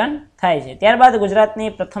મેળાનું આયોજન થાય છે. ત્યારબાદ ગુજરાતની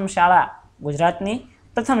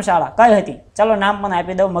પ્રથમ શાળા કઈ હતી? ચાલો નામ પણ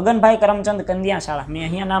આપી દઉં, મગનભાઈ કરમચંદ કન્યા શાળા. મેં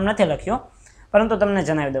અહીંયા નામ નથી લખ્યું, પરંતુ તમને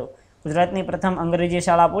જણાવી દઉં. ગુજરાતની પ્રથમ અંગ્રેજી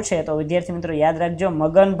શાળા પૂછે તો વિદ્યાર્થી મિત્રો યાદ રાખજો,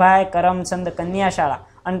 મગનભાઈ કરમચંદ કન્યા શાળા.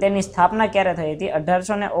 અને તેની સ્થાપના ક્યારે થઈ હતી?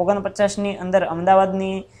 1849ની અંદર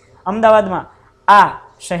અમદાવાદમાં આ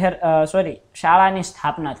શાળાની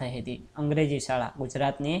સ્થાપના થઈ હતી. અંગ્રેજી શાળા,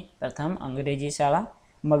 ગુજરાતની પ્રથમ અંગ્રેજી શાળા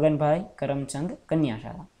મગનભાઈ કરમચંદ કન્યા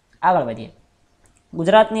શાળા. આગળ વધીએ.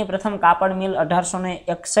 ગુજરાતની પ્રથમ કાપડ મિલ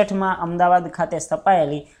 1861માં અમદાવાદ ખાતે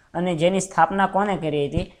સ્થપાયેલી અને જેની સ્થાપના કોને કરી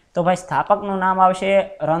હતી? તો ભાઈ સ્થાપકનું નામ આવશે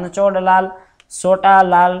રણછોડલાલ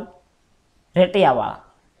સોટાલાલ રેટિયાવાળા.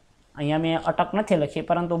 અહીંયા મેં અટક નથી લખી,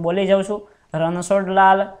 પરંતુ બોલી જાઉં છું.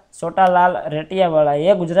 રણછોડલાલ સોટાલાલ રેટિયાવાળા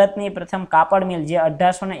એ ગુજરાતની પ્રથમ કાપડ મિલ જે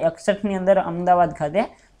 1861ની અંદર અમદાવાદ ખાતે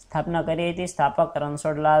સ્થાપના કરી હતી. સ્થાપક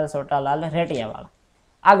રણછોડલાલ સોટાલાલ રેટિયાવાળા.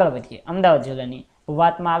 આગળ વધીએ. અમદાવાદ જિલ્લાની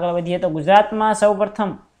વાતમાં આગળ વધીએ તો ગુજરાતમાં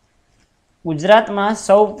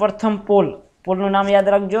સૌપ્રથમ પુલનું નામ યાદ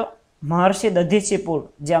રાખજો, મહર્ષિ દધીચી પુલ,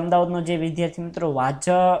 જે અમદાવાદનો જે વિદ્યાર્થી મિત્રો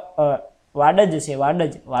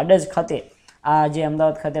વાડજ ખાતે આ જે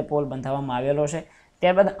અમદાવાદ ખાતે પુલ બંધાવવામાં આવેલો છે.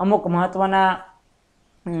 ત્યારબાદ અમુક મહત્વના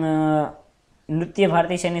નૃત્ય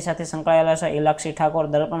ભારતી શૈલી સાથે સંકળાયેલા છે. ઇલાક્ષી ઠાકોર.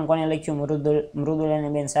 દર્પણ કોને લખ્યું?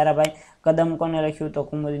 મૃદુલાનીબેન સારાભાઈ. કદમ કોને લખ્યું? તો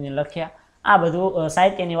કુમુદીને લખ્યા. આ બધું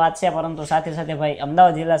સાહિત્યની વાત છે, પરંતુ સાથે સાથે ભાઈ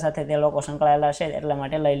અમદાવાદ જિલ્લા સાથે તે લોકો સંકળાયેલા છે, એટલા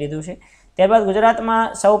માટે લઈ લીધું છે. ત્યારબાદ ગુજરાતમાં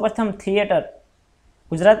સૌપ્રથમ થિયેટર,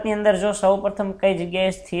 ગુજરાતની અંદર જો સૌપ્રથમ કઈ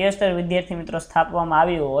જગ્યાએ થિયેટર વિદ્યાર્થી મિત્રો સ્થાપવામાં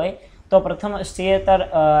આવ્યું હોય તો પ્રથમ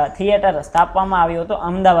થિયેટર સ્થાપવામાં આવ્યું હતું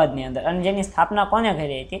અમદાવાદની અંદર. અને જેની સ્થાપના કોને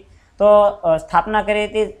કરી હતી? તો સ્થાપના કરી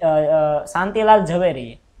હતી શાંતિલાલ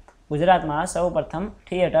ઝવેરીએ. ગુજરાતમાં સૌપ્રથમ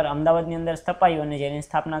થિયેટર અમદાવાદની અંદર સ્થપાયું અને જેની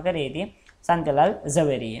સ્થાપના કરી હતી શાંતિલાલ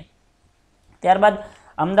ઝવેરીએ. ત્યારબાદ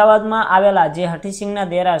અમદાવાદમાં આવેલા જે હઠીસિંગના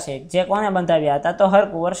દેરા છે, જે કોને બંધાવ્યા હતા? તો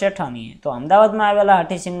હરકુંવર શેઠાણીએ. તો અમદાવાદમાં આવેલા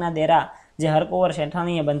હઠીસિંગના દેરા જે હરકુંવર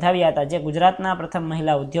શેઠાણીએ બંધાવ્યા હતા, જે ગુજરાતના પ્રથમ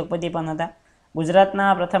મહિલા ઉદ્યોગપતિ પણ હતા.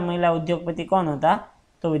 ગુજરાતના પ્રથમ મહિલા ઉદ્યોગપતિ કોણ હતા?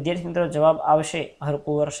 તો વિદ્યાર્થી મિત્રો જવાબ આવશે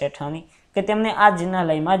હરકુંવર શેઠાણી, કે તેમને આ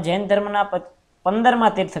જિનાલયમાં જૈન ધર્મના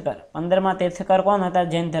 15મા તીર્થકર કોણ હતા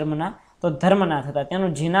જૈન ધર્મના? તો ધર્મનાથ હતા.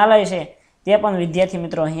 તેનું જિનાલય છે તે પણ વિદ્યાર્થી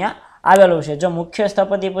મિત્રો અહીંયા આવેલું છે. જો મુખ્ય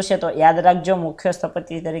સ્થપતિ પૂછે તો યાદ રાખજો, મુખ્ય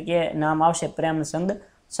સ્થપતિ તરીકે નામ આવશે પ્રેમચંદ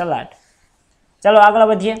સલાટ. ચાલો આગળ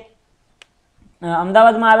વધીએ.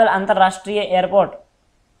 અમદાવાદમાં આવેલ આંતરરાષ્ટ્રીય એરપોર્ટ,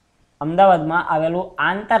 અમદાવાદમાં આવેલું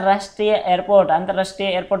આંતરરાષ્ટ્રીય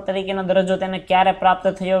એરપોર્ટ તરીકેનો દરજ્જો તેને ક્યારે પ્રાપ્ત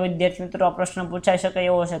થયો? વિદ્યાર્થી મિત્રો આ પ્રશ્ન પૂછાઈ શકે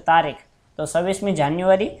એવો છે. તારીખ તો 26મી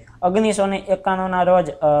જાન્યુઆરી 1991ના રોજ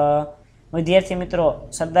વિદ્યાર્થી મિત્રો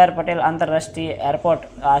સરદાર પટેલ આંતરરાષ્ટ્રીય એરપોર્ટ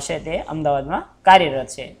આ છે તે અમદાવાદમાં કાર્યરત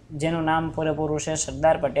છે, જેનું નામ પૂરેપૂરું છે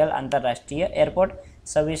સરદાર પટેલ આંતરરાષ્ટ્રીય એરપોર્ટ.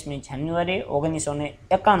 26મી જાન્યુઆરી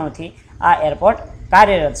 1991થી આ એરપોર્ટ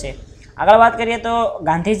કાર્યરત છે. આગળ વાત કરીએ તો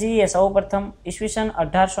ગાંધીજીએ સૌપ્રથમ ઈસવીસન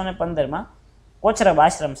 1815માં કોચરબ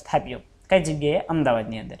આશ્રમ સ્થાપ્યો. કઈ જગ્યાએ?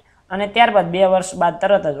 અમદાવાદની અંદર. અને ત્યારબાદ 2 વર્ષ બાદ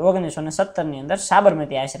તરત જ 1917ની અંદર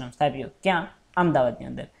સાબરમતી આશ્રમ સ્થાપ્યો. ક્યાં? અમદાવાદની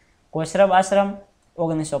અંદર. કોચરબ આશ્રમ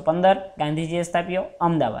 1915 ગાંધીજીએ સ્થાપ્યો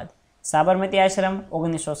અમદાવાદ. સાબરમતી આશ્રમ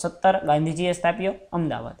 1917 ગાંધીજીએ સ્થાપ્યો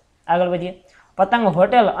અમદાવાદ. આગળ વધીએ. પતંગ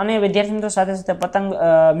હોટેલ અને વિદ્યાર્થી મિત્રો સાથે સાથે પતંગ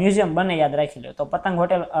મ્યુઝિયમ બંને યાદ રાખી લો. તો પતંગ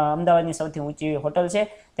હોટેલ અમદાવાદની સૌથી ઊંચી હોટેલ છે.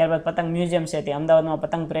 ત્યારબાદ પતંગ મ્યુઝિયમ છે તે અમદાવાદમાં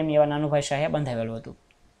પતંગ પ્રેમી એવા નાનુભાઈ શાહે બંધાવેલું હતું.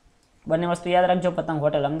 બંને વસ્તુ યાદ રાખજો, પતંગ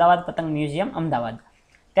હોટેલ અમદાવાદ, પતંગ મ્યુઝિયમ અમદાવાદ.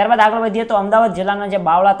 ત્યારબાદ આગળ વધીએ તો અમદાવાદ જિલ્લાના જે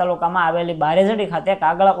બાવળા તાલુકામાં આવેલી બારેજડી ખાતે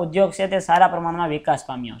કાગળ ઉદ્યોગ છે તે સારા પ્રમાણમાં વિકાસ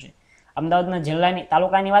પામ્યો છે. અમદાવાદના જિલ્લાની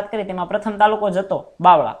તાલુકાની વાત કરીએ તેમાં પ્રથમ તાલુકો જ હતો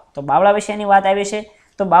બાવળા. તો બાવળા વિશેની વાત આવી છે.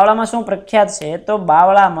 તો બાવળામાં શું પ્રખ્યાત છે? તો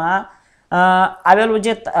બાવળામાં આવેલું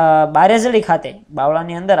જે બારેજડી ખાતે,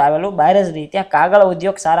 બાવળાની અંદર આવેલું બારેજડી, ત્યાં કાગળ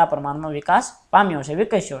ઉદ્યોગ સારા પ્રમાણમાં વિકાસ પામ્યો છે,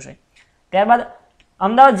 વિકસ્યો છે. ત્યારબાદ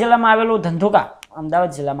અમદાવાદ જિલ્લામાં આવેલું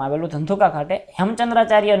ધંધુકા ખાતે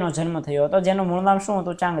હેમચંદ્રાચાર્યનો જન્મ થયો હતો, જેનું મૂળ નામ શું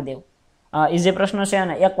હતું? ચાંગદેવ. ઇઝી પ્રશ્ન છે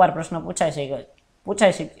અને એકવાર પ્રશ્ન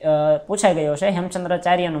પૂછાઈ ગયો છે.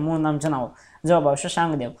 હેમચંદ્રાચાર્યનું મૂળ નામ જણાવો. જવાબ આવશે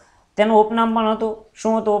ચાંગદેવ. તેનું ઉપનામ પણ હતું.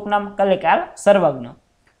 શું હતું ઉપનામ? કલિકાલ સર્વજ્ઞ.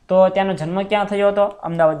 તો તેનો જન્મ ક્યાં થયો હતો?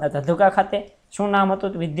 અમદાવાદના ધંધુકા ખાતે. શું નામ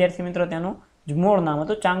હતું વિદ્યાર્થી મિત્રો? તેનું મૂળ નામ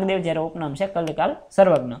હતું ચાંગદેવ, જ્યારે ઉપનામ છે કલિકાલ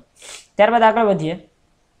સર્વજ્ઞ. ત્યારબાદ આગળ વધીએ.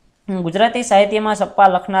 ગુજરાતી સાહિત્યમાં સપ્પા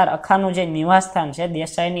લખનાર અખાનું જે નિવાસસ્થાન છે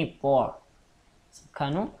દેસાઈની પોળ.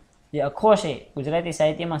 અખાનું જે અખો છે ગુજરાતી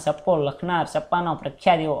સાહિત્યમાં સપ્પો લખનાર, સપ્પાનો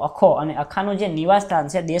પ્રખ્યાત એવો અખો અને અખાનું જે નિવાસસ્થાન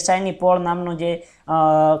છે દેસાઈની પોળ નામનું જે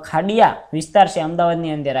ખાડિયા વિસ્તાર છે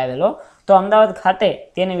અમદાવાદની અંદર આવેલો. તો અમદાવાદ ખાતે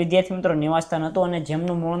તેને વિદ્યાર્થી મિત્રો નિવાસસ્થાન હતું અને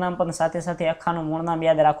જેમનું મૂળ નામ પણ સાથે સાથે અખાનું મૂળ નામ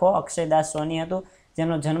યાદ રાખો, અક્ષયદાસ સોની હતું,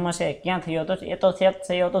 જેનો જન્મ છે ક્યાં થયો હતો? એ તો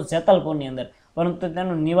થયો હતો જેતલપુરની અંદર. પરંતુ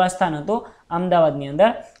તેનું નિવાસસ્થાન હતું અમદાવાદની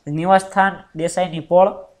અંદર. નિવાસસ્થાન દેસાઈની પોળ,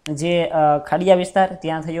 જે ખાડિયા વિસ્તાર,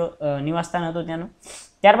 ત્યાં થયો નિવાસસ્થાન હતું તેનું.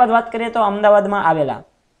 ત્યારબાદ વાત કરીએ તો અમદાવાદમાં આવેલા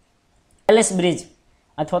પેલેસ બ્રિજ,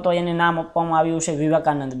 અથવા તો એને નામ આપવામાં આવ્યું છે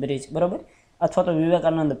વિવેકાનંદ બ્રિજ, બરોબર, અથવા તો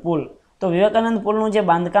વિવેકાનંદ પુલ. તો વિવેકાનંદ પુલનું જે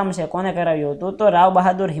બાંધકામ છે કોને કરાવ્યું હતું? તો રાવ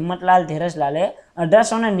બહાદુર હિંમતલાલ ધીરજલાલે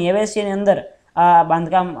 1889 ની અંદર આ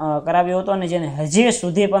બાંધકામ કરાવ્યું હતું, અને જેને હજી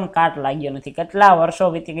સુધી પણ કાટ લાગ્યો નથી. કેટલા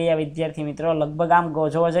વર્ષો વીતી ગયા વિદ્યાર્થી મિત્રો? લગભગ આમ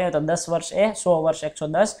જોવા જઈએ તો 10 વર્ષ, 100 વર્ષ,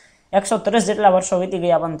 110, 130 જેટલા વર્ષો વીતી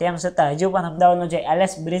ગયા, પણ તેમ છતાં હજુ પણ અમદાવાદનો જે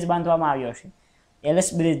એલએસ બ્રિજ બાંધવામાં આવ્યો છે,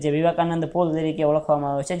 એલએસ બ્રિજ જે વિવેકાનંદ પુલ તરીકે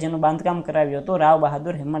ઓળખવામાં આવે છે, જેનું બાંધકામ કરાવ્યું હતું રાવ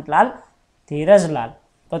બહાદુર હિંમતલાલ ધીરજલાલ,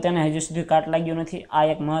 તો તેને હજુ સુધી કાટ લાગ્યું નથી. આ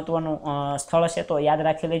એક મહત્વનું સ્થળ છે, તો યાદ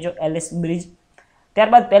રાખી લેજો એલિસ બ્રિજ.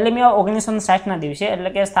 ત્યારબાદ 1 મે 1960ના દિવસે, એટલે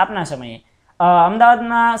કે સ્થાપના સમયે,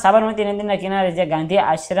 અમદાવાદના સાબરમતી નદીના કિનારે જે ગાંધી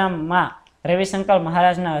આશ્રમમાં રવિશંકર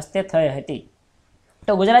મહારાજના હસ્તે થઈ હતી.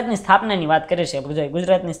 તો ગુજરાતની સ્થાપનાની વાત કરે છે.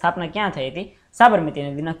 ગુજરાતની સ્થાપના ક્યાં થઈ હતી? સાબરમતી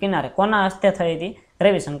નદીના કિનારે. કોના હસ્તે થઈ હતી?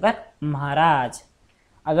 રવિશંકર મહારાજ.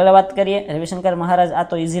 આગળ વાત કરીએ, રવિશંકર મહારાજ, આ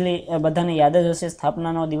તો ઇઝીલી બધાને યાદ જ હશે.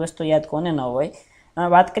 સ્થાપનાનો દિવસ તો યાદ કોને ન હોય.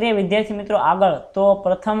 વાત કરીએ વિદ્યાર્થી મિત્રો આગળ, તો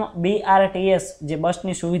પ્રથમ BRTS જે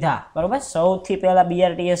બસની સુવિધા, બરોબર, સૌથી પહેલા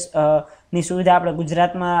BRTS ની સુવિધા આપણે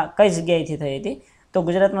ગુજરાતમાં કઈ જગ્યાએથી થઈ હતી? તો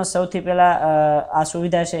ગુજરાતમાં સૌથી પહેલા આ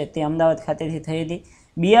સુવિધા છે તે અમદાવાદ ખાતેથી થઈ હતી.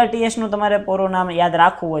 BRTS નું તમારે પૂરું નામ યાદ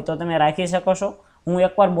રાખવું હોય તો તમે રાખી શકો છો. હું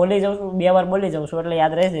એકવાર બોલી જાઉં છું, 2 વાર બોલી જાઉં છું, એટલે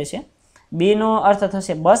યાદ રહી જશે. B નો અર્થ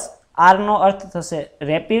થશે બસ, R નો અર્થ થશે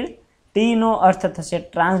રેપિડ, T નો અર્થ થશે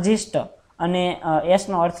ટ્રાન્ઝિસ્ટ, અને S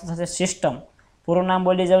નો અર્થ થશે સિસ્ટમ. પૂરું નામ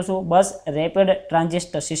બોલી જાઉં છું, બસ રેપિડ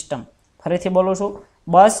ટ્રાન્ઝિસ્ટ સિસ્ટમ. ફરીથી બોલું છું,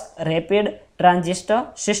 બસ રેપિડ ટ્રાન્ઝિસ્ટ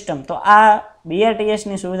સિસ્ટમ. તો આ BRTS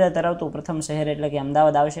ની સુવિધા ધરાવતું પ્રથમ શહેર એટલે કે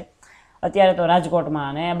અમદાવાદ આવશે. અત્યારે તો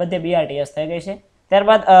રાજકોટમાં અને બધે BRTS થઈ ગઈ છે.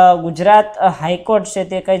 ત્યારબાદ ગુજરાત હાઈકોર્ટ છે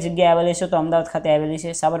તે કઈ જગ્યાએ આવેલી છે? તો અમદાવાદ ખાતે આવેલી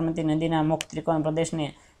છે. સાબરમતી નદીના મુખ ત્રિકોણ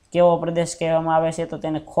પ્રદેશને કેવો પ્રદેશ કહેવામાં આવે છે? તો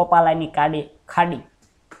તેને ખોપાલાની ખાડી.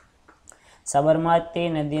 સાબરમતી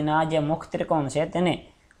નદીના જે મુખ ત્રિકોણ છે તેને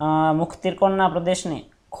મુખ ત્રિકોણના પ્રદેશને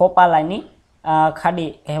ખોપાલાની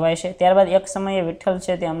ખાડી કહેવાય છે. ત્યારબાદ એક સમયે વિઠ્ઠલ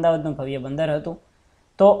છે તે અમદાવાદનું ભવ્ય બંદર હતું.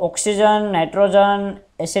 તો ઓક્સિજન, નાઇટ્રોજન,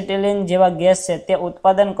 એસિટિલિન જેવા ગેસ છે તે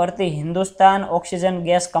ઉત્પાદન કરતી હિન્દુસ્તાન ઓક્સિજન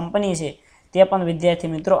ગેસ કંપની છે તે પણ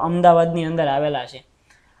વિદ્યાર્થી મિત્રો અમદાવાદની અંદર આવેલા છે.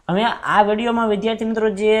 હવે આ વિડીયોમાં વિદ્યાર્થી મિત્રો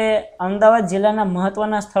જે અમદાવાદ જિલ્લાના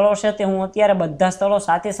મહત્વના સ્થળો છે તે હું અત્યારે બધા સ્થળો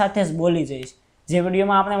સાથે સાથે જ બોલી જઈશ. જે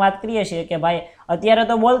વિડીયોમાં આપણે વાત કરીએ છીએ કે ભાઈ અત્યારે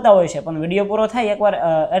તો બોલતા હોય છે, પણ વિડીયો પૂરો થાય એકવાર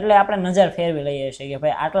એટલે આપણે નજર ફેરવી લઈએ છીએ કે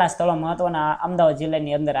ભાઈ આટલા સ્થળો મહત્વના અમદાવાદ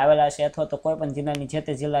જિલ્લાની અંદર આવેલા છે, અથવા તો કોઈ પણ જિલ્લાની જે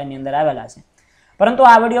તે જિલ્લાની અંદર આવેલા છે. પરંતુ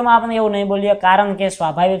આ વિડીયોમાં આપણે એવું નહીં બોલીએ, કારણ કે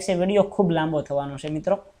સ્વાભાવિક છે વિડીયો ખૂબ લાંબો થવાનો છે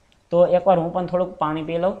મિત્રો. તો એકવાર હું પણ થોડુંક પાણી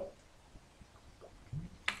પી લઉં.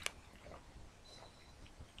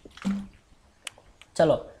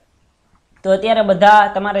 ચલો, તો અત્યારે બધા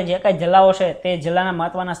તમારે જે કઈ જિલ્લાઓ છે તે જિલ્લાના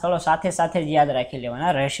મહત્વના સ્થળો સાથે સાથે જ યાદ રાખી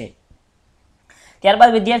લેવાના રહેશે.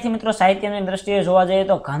 ત્યારબાદ વિદ્યાર્થી મિત્રો સાહિત્યની દ્રષ્ટિએ જોવા જઈએ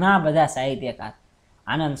તો ઘણા બધા સાહિત્યકાર,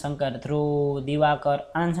 આનંદ શંકર ધ્રુવ, દિવાકર.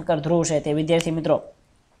 આનંદ શંકર ધ્રુવ છે તે વિદ્યાર્થી મિત્રો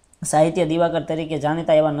સાહિત્ય દિવાકર તરીકે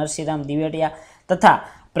જાણીતા એવા નરસિંહરામ દિવેટિયા, તથા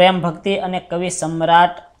પ્રેમ ભક્તિ અને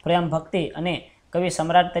કવિ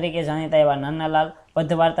સમ્રાટ તરીકે જાણીતા એવા નાનાલાલ,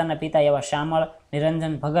 પદ્યવાર્તાના પિતા એવા શામળ,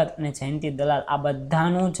 નિરંજન ભગત અને જયંતિ દલાલ. આ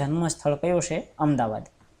બધાનું જન્મ સ્થળ કયું છે? અમદાવાદ.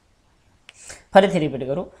 ફરીથી રિપીટ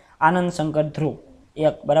કરું, આનંદ શંકર ધ્રુવ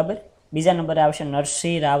 1, બરાબર. બીજા નંબરે આવશે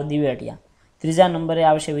નરસિંહ રાવ દિવેટિયા. ત્રીજા નંબરે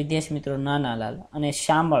આવશે વિદ્યાર્થી મિત્રો નાનાલાલ, અને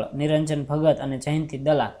શામળ, નિરંજન ભગત અને જયંતિ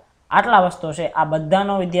દલાલ. આટલા વસ્તુ છે. આ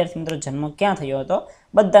બધાનો વિદ્યાર્થી મિત્રો જન્મ ક્યાં થયો હતો?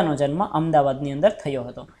 બધાનો જન્મ અમદાવાદની અંદર થયો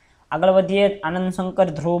હતો. આગળ વધીએ. આનંદ શંકર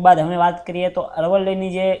ધ્રુવ બાદ હવે વાત કરીએ તો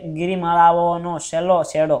અરવલ્લીની જે ગિરિમાળાઓનો છેલ્લો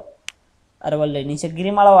છેડો, અરવલ્લીની જે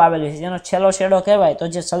ગિરિમાળાઓ આવેલી છે જેનો છેલ્લો છેડો કહેવાય તો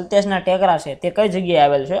જે થલતેજના ટેકરા છે તે કઈ જગ્યાએ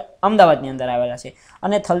આવેલ છે? અમદાવાદની અંદર આવેલા છે.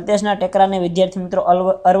 અને થલતેજના ટેકરાને વિદ્યાર્થી મિત્રો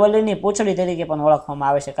અરવલ્લીની પૂંછડી તરીકે પણ ઓળખવામાં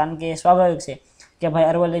આવે છે, કારણ કે સ્વાભાવિક છે કે ભાઈ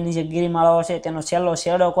અરવલ્લીની જે ગિરિમાળાઓ છે તેનો છેલ્લો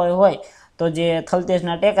છેડો કોઈ હોય તો જે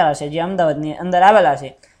થલતેજના ટેકરા છે જે અમદાવાદની અંદર આવેલા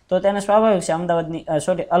છે તો તેને સ્વાભાવિક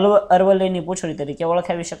છે અરવલ્લીની પૂંછડી તરીકે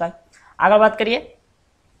ઓળખાવી શકાય. આગળ વાત કરીએ.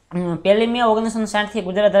 1 મે 1960 થી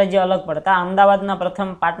ગુજરાત રાજ્ય અલગ પડતા અમદાવાદના પ્રથમ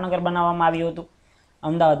પાટનગર બનાવવામાં આવ્યું હતું.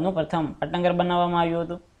 અમદાવાદનું પ્રથમ પાટનગર બનાવવામાં આવ્યું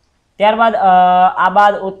હતું. ત્યારબાદ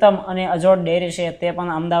આબાદ, ઉત્તમ અને અજોડ ડેરી છે તે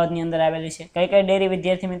પણ અમદાવાદની અંદર આવેલી છે. કઈ કઈ ડેરી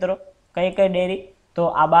વિદ્યાર્થી મિત્રો? કઈ કઈ ડેરી? તો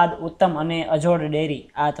આબાદ, ઉત્તમ અને અજોડ ડેરી,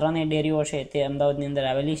 આ ત્રણેય ડેરીઓ છે તે અમદાવાદની અંદર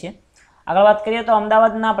આવેલી છે. આગળ વાત કરીએ તો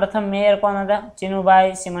અમદાવાદના પ્રથમ મેયર કોણ હતા?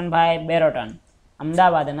 ચિનુભાઈ ચીમનભાઈ બેરોટન.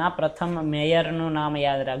 અમદાવાદના પ્રથમ મેયરનું નામ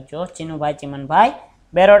યાદ રાખજો, ચિનુભાઈ ચીમનભાઈ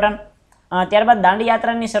બેરોટન. ત્યારબાદ દાંડી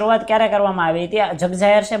યાત્રાની શરૂઆત ક્યારે કરવામાં આવી હતી?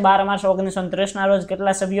 જગજાહેર છે 12 માર્ચ 1930 ના રોજ.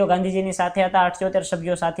 કેટલા સભ્યો ગાંધીજીની સાથે હતા? 78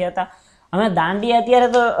 સભ્યો સાથે હતા. હવે દાંડી અત્યારે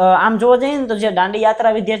તો આમ જોવા જઈએ ને તો જે દાંડી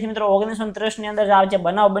યાત્રા વિદ્યાર્થી મિત્રો 1930 ની અંદર જે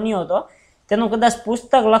બનાવ બન્યો હતો તેનું કદાચ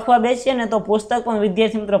પુસ્તક લખવા બેસીએ ને તો પુસ્તક પણ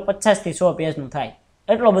વિદ્યાર્થી મિત્રો 50 થી 100 પેજનું થાય,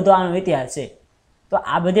 એટલો બધો આનો ઇતિહાસ છે. તો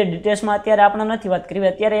આ બધી ડિટેલ્સમાં અત્યારે આપણે નથી વાત કરવી.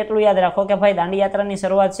 અત્યારે એટલું યાદ રાખો કે ભાઈ દાંડી યાત્રાની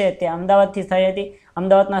શરૂઆત છે તે અમદાવાદથી થઈ હતી.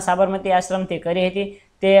 અમદાવાદના સાબરમતી આશ્રમથી કરી હતી.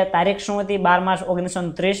 તે તારીખ શું હતી? 12 માર્ચ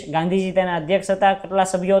 1930. ગાંધીજી તેના અધ્યક્ષ હતા. કેટલા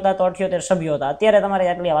સભ્યો હતા? તો 78 સભ્યો હતા. અત્યારે તમારે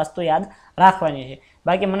આટલી વસ્તુ યાદ રાખવાની છે.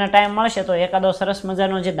 બાકી મને ટાઈમ મળશે તો એકાદો સરસ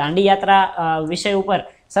મજાનો જે દાંડી યાત્રા વિષય ઉપર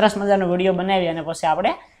સરસ મજાનો વિડીયો બનાવી અને પછી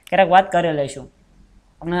આપણે ક્યારેક વાત કરી લઈશું.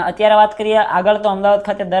 અત્યારે વાત કરીએ આગળ તો અમદાવાદ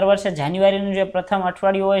ખાતે દર વર્ષે જાન્યુઆરીનું જે પ્રથમ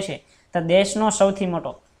અઠવાડિયું હોય છે તો દેશનો સૌથી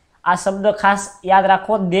મોટો, આ શબ્દ ખાસ યાદ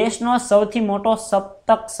રાખો, દેશનો સૌથી મોટો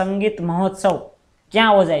સપ્તક સંગીત મહોત્સવ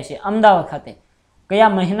ક્યાં યોજાય છે? અમદાવાદ ખાતે. કયા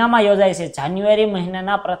મહિનામાં યોજાય છે? જાન્યુઆરી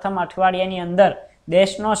મહિનાના પ્રથમ અઠવાડિયાની અંદર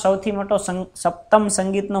દેશનો સૌથી મોટો સપ્તમ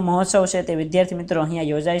સંગીતનો મહોત્સવ છે તે વિદ્યાર્થી મિત્રો અહીંયા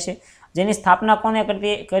યોજાય છે. જેની સ્થાપના કોને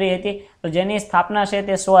કરી હતી? તો જેની સ્થાપના છે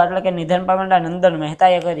તે એટલે કે નિધન પામેલા નંદન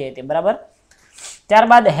મહેતાએ કરી હતી. બરાબર.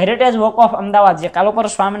 ત્યારબાદ હેરિટેજ વોક ઓફ અમદાવાદ, જે કાલુપુર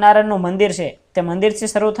સ્વામિનારાયણનું મંદિર છે તે મંદિરથી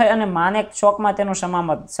શરૂ થઈ અને માનેક ચોકમાં તેનું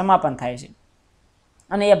સમાપન થાય છે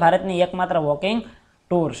અને એ ભારતની એકમાત્ર વોકિંગ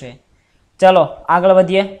ટૂર છે. ચલો આગળ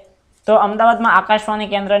વધીએ. તો અમદાવાદમાં આકાશવાણી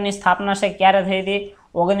કેન્દ્રની સ્થાપના છે ક્યારે થઈ હતી?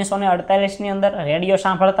 1948 ની અંદર. રેડિયો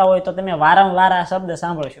સાંભળતા હોય તો તમે વારંવાર આ શબ્દ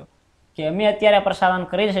સાંભળશો કે અમે અત્યારે પ્રસારણ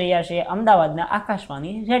કરી રહ્યા છીએ અમદાવાદના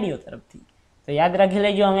આકાશવાણી રેડિયો તરફથી. તો યાદ રાખી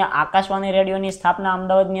લેજો, અમે આકાશવાણી રેડિયોની સ્થાપના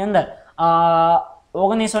અમદાવાદની અંદર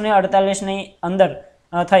 1948 ની અંદર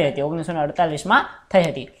થઈ હતી. 1948માં થઈ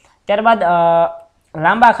હતી. ત્યારબાદ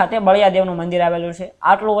લાંબા ખાતે બળિયાદેવનું મંદિર આવેલું છે.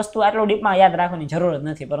 આટલું ડીપમાં યાદ રાખવાની જરૂર જ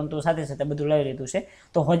નથી, પરંતુ સાથે સાથે બધું લઈ લીધું છે.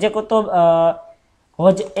 તો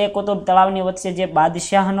હોજ એ કુતુબ તળાવની વચ્ચે જે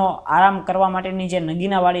બાદશાહનો આરામ કરવા માટેની જે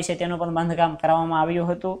નગીનાવાડી છે તેનું પણ બાંધકામ કરવામાં આવ્યું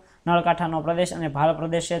હતું. નળકાંઠાનો પ્રદેશ અને ભાલ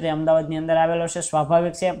પ્રદેશ છે તે અમદાવાદની અંદર આવેલો છે.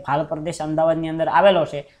 સ્વાભાવિક છે, ભાલ પ્રદેશ અમદાવાદની અંદર આવેલો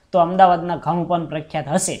છે તો અમદાવાદના ઘઉં પણ પ્રખ્યાત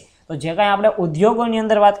હશે. તો જે કાંઈ આપણે ઉદ્યોગોની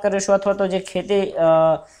અંદર વાત કરીશું અથવા તો જે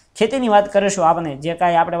ખેતીની વાત કરીશું, આપણે જે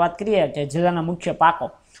કાંઈ આપણે વાત કરીએ કે જિલ્લાના મુખ્ય પાકો,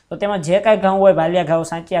 તો તેમાં જે કાંઈ ઘઉં હોય, ભાલિયા ઘઉં,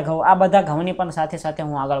 સાંચિયા ઘઉં, આ બધા ઘઉંની પણ સાથે સાથે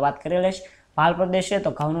હું આગળ વાત કરી લઈશ. ભાલ પ્રદેશ છે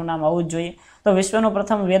તો ઘઉંનું નામ આવવું જ જોઈએ. તો વિશ્વનું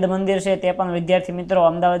પ્રથમ વેદ મંદિર છે તે પણ વિદ્યાર્થી મિત્રો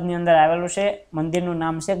અમદાવાદની અંદર આવેલું છે. મંદિરનું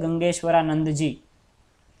નામ છે ગંગેશ્વરાનંદજી.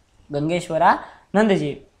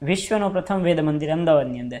 વિશ્વનું પ્રથમ વેદ મંદિર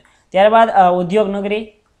અમદાવાદની અંદર. ત્યારબાદ ઉદ્યોગ નગરી,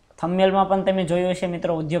 થંબનેલમાં પણ તમે જોયું હશે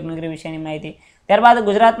મિત્રો ઉદ્યોગ નગરી વિશેની માહિતી. ત્યારબાદ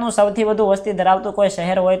ગુજરાતનું સૌથી વધુ વસ્તી ધરાવતું કોઈ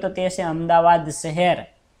શહેર હોય તો તે છે અમદાવાદ શહેર.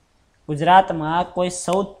 ગુજરાતમાં કોઈ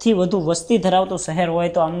સૌથી વધુ વસ્તી ધરાવતું શહેર હોય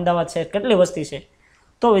તો અમદાવાદ શહેર. કેટલી વસ્તી છે?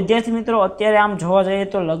 તો વિદ્યાર્થી મિત્રો અત્યારે આમ જોવા જઈએ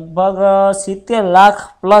તો લગભગ 70 લાખ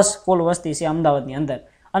પ્લસ કુલ વસ્તી છે અમદાવાદની અંદર.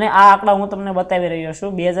 અને આ આંકડા હું તમને બતાવી રહ્યો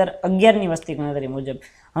છું 2011ની વસ્તી ગણતરી મુજબ.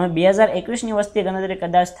 હવે 2021ની વસ્તી ગણતરી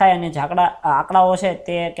કદાચ થાય અને જે આંકડાઓ છે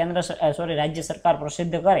તે રાજ્ય સરકાર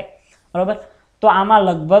પ્રસિદ્ધ કરે, બરોબર, તો આમાં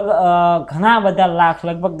લગભગ ઘણા બધા લાખ,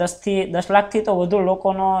 લગભગ 10 લાખથી તો વધુ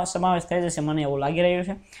લોકોનો સમાવેશ થઈ જશે, મને એવું લાગી રહ્યું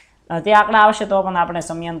છે. તે આંકડા આવશે તો પણ આપણે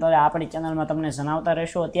સમયાંતરે આપણી ચેનલમાં તમને જણાવતા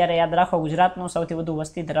રહીશું. અત્યારે યાદ રાખો, ગુજરાતનું સૌથી વધુ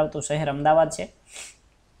વસ્તી ધરાવતું શહેર અમદાવાદ છે.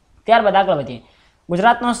 ત્યારબાદ આગળ વધીએ.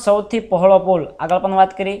 ગુજરાતનો સૌથી પહોળો પુલ, આગળ પણ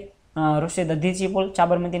વાત કરી, ઋષિ દધીચી પુલ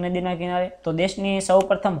સાબરમતી નદીના કિનારે. તો દેશની સૌ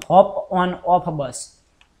પ્રથમ હોપ ઓન ઓફ બસ,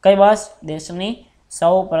 કઈ બસ? દેશની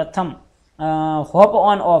સૌ પ્રથમ હોપ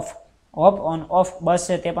ઓન ઓફ બસ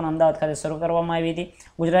છે તે પણ અમદાવાદ ખાતે શરૂ કરવામાં આવી હતી.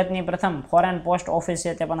 ગુજરાતની પ્રથમ ફોરેન પોસ્ટ ઓફિસ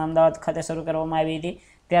છે તે પણ અમદાવાદ ખાતે શરૂ કરવામાં આવી હતી.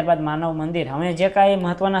 ત્યારબાદ માનવ મંદિર. હવે જે કાંઈ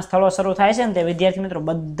મહત્વના સ્થળો શરૂ થાય છે ને તે વિદ્યાર્થી મિત્રો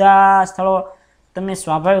બધા સ્થળો તમે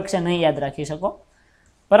સ્વાભાવિક છે નહીં યાદ રાખી શકો,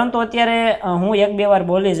 પરંતુ અત્યારે હું 1-2 વાર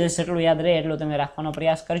બોલી જઈશ, એટલું યાદ રહે એટલું તમે રાખવાનો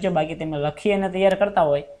પ્રયાસ કરજો. બાકી તમે લખી અને તૈયાર કરતા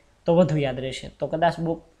હોય તો વધુ યાદ રહેશે. તો કદાચ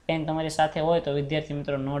બુક પેન તમારી સાથે હોય તો વિદ્યાર્થી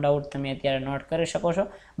મિત્રો નો ડાઉટ તમે અત્યારે નોટ કરી શકો છો.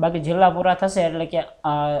 બાકી જિલ્લા પૂરા થશે એટલે કે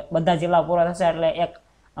બધા જિલ્લા પૂરા થશે એટલે એક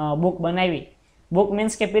બુક બનાવી, બુક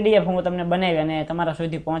મીન્સ કે PDF હું તમને બનાવી અને તમારા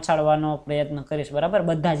સુધી પહોંચાડવાનો પ્રયત્ન કરીશ, બરાબર.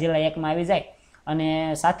 બધા જિલ્લા એકમાં આવી જાય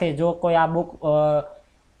અને સાથે જો કોઈ આ બુક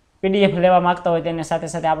PDF લેવા માંગતા હોય તેને સાથે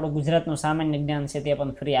સાથે આપણું ગુજરાતનું સામાન્ય જ્ઞાન છે તે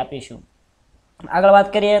પણ ફ્રી આપીશું. આગળ વાત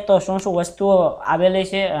કરીએ તો શું વસ્તુઓ આવેલી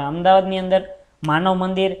છે અમદાવાદની અંદર? માનવ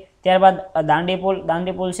મંદિર, ત્યારબાદ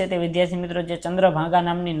દાંડી પુલ છે તે વિદ્યાર્થી મિત્રો જે ચંદ્રભાગા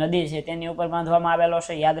નામની નદી છે તેની ઉપર બાંધવામાં આવેલો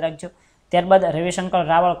છે, યાદ રાખજો. ત્યારબાદ રવિશંકર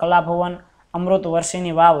રાવળ કલા ભવન, અમૃત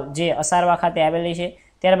વર્ષીની વાવ જે અસારવા ખાતે આવેલી છે.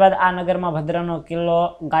 ત્યારબાદ આ નગરમાં ભદ્રનો કિલ્લો,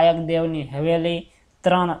 ગાયકદેવની હવેલી,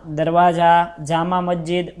 3 દરવાજા, જામા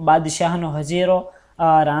મસ્જિદ, બાદશાહનો હજીરો,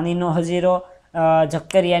 રાણીનો હજીરો,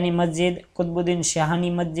 ઝક્કરિયાની મસ્જિદ, કુતુબુદ્દીન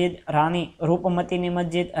શાહની મસ્જિદ, રાણી રૂપમતીની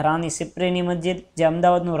મસ્જિદ, રાણી સિપ્રીની મસ્જિદ, જે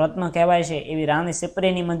અમદાવાદનું રત્ન કહેવાય છે એવી રાણી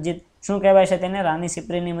સિપ્રીની મસ્જિદ. શું કહેવાય છે તેને? રાણી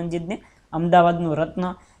સિપ્રીની મસ્જિદને અમદાવાદનું રત્ન.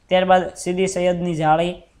 ત્યારબાદ સીદી સૈયદની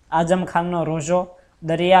જાળી, આઝમ ખાનનો રોજો,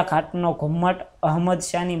 દરિયાઘાટનો ઘુમ્મટ, અહમદ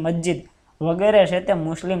શાહની મસ્જિદ વગેરે છે તે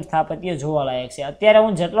મુસ્લિમ સ્થાપત્ય જોવાલાયક છે. અત્યારે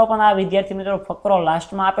હું જેટલો પણ આ વિદ્યાર્થી મિત્રો ફકરો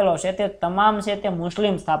લાસ્ટમાં આપેલો છે તે તમામ છે તે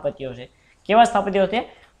મુસ્લિમ સ્થાપત્યો છે. કેવા સ્થાપત્યો છે?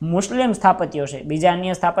 મુસ્લિમ સ્થાપત્યો છે. બીજા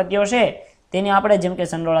અન્ય સ્થાપત્યો છે તેની આપણે જેમ કે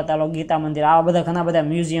સંડોળા તાલો, ગીતા મંદિર, આવા બધા ઘણા બધા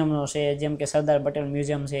મ્યુઝિયમો છે, જેમ કે સરદાર પટેલ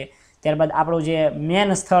મ્યુઝિયમ છે. ત્યારબાદ આપણું જે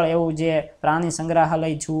મેન સ્થળ એવું જે પ્રાણી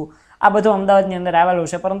સંગ્રહાલય છું, આ બધું અમદાવાદની અંદર આવેલું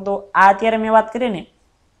છે. પરંતુ આ અત્યારે મેં વાત કરી ને,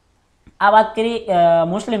 આ વાત કરી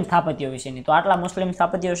મુસ્લિમ સ્થાપત્યો વિશેની. તો આટલા મુસ્લિમ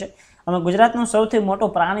સ્થાપત્યો છે. અમે ગુજરાતનું સૌથી મોટું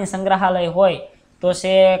પ્રાણી સંગ્રહાલય હોય તો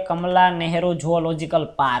છે કમલા નહેરુ ઝૂઓલોજિકલ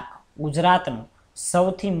પાર્ક. ગુજરાતનું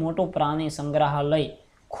સૌથી મોટું પ્રાણી સંગ્રહાલય,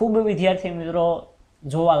 ખૂબ વિદ્યાર્થી મિત્રો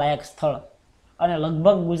જોવાલાયક સ્થળ, અને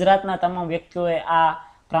લગભગ ગુજરાતના તમામ વ્યક્તિઓએ આ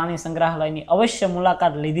પ્રાણી સંગ્રહાલયની અવશ્ય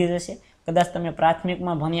મુલાકાત લીધી જ હશે. કદાચ તમે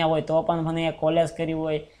પ્રાથમિકમાં ભણ્યા હોય તો પણ ભણ્યા, કોલેજ કર્યું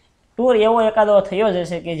હોય, ટૂર એવો એકાદો થયો જ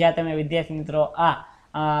હશે કે જ્યાં તમે વિદ્યાર્થી મિત્રો આ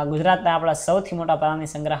ગુજરાતના આપણા સૌથી મોટા પ્રાણી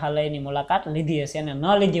સંગ્રહાલયની મુલાકાત લીધી હશે. અને ન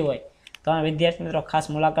લીધી હોય તો આ વિદ્યાર્થી મિત્રો ખાસ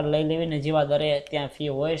મુલાકાત લઈ લેવીને જેવા દરે ત્યાં ફી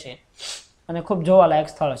હોય છે અને ખૂબ જોવાલાયક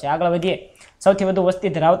સ્થળ છે. આગળ વધીએ. સૌથી વધુ વસ્તી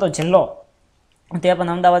ધરાવતો જિલ્લો તે પણ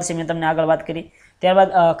અમદાવાદ છે, મેં તમને આગળ વાત કરી. ત્યારબાદ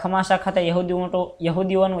ખમાસા ખાતે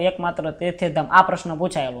યહૂદીઓનું એકમાત્ર તીર્થધામ. આ પ્રશ્ન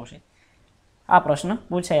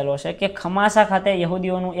પૂછાયેલો છે કે ખમાસા ખાતે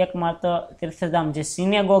યહૂદીઓનું એકમાત્ર તીર્થધામ જે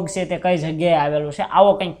સિનેગોગ છે તે કઈ જગ્યાએ આવેલું છે?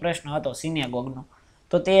 આવો કંઈક પ્રશ્ન હતો સિનેગોગનો.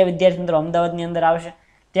 તો તે વિદ્યાર્થી મિત્રો અમદાવાદની અંદર આવશે.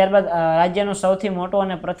 ત્યારબાદ રાજ્યનું સૌથી મોટું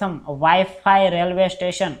અને પ્રથમ વાઈફાઈ રેલવે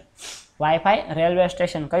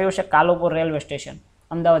સ્ટેશન કયું છે? કાલુપુર રેલવે સ્ટેશન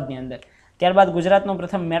અમદાવાદની અંદર. ત્યારબાદ ગુજરાતનું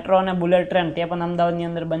પ્રથમ મેટ્રો અને બુલેટ ટ્રેન તે પણ અમદાવાદની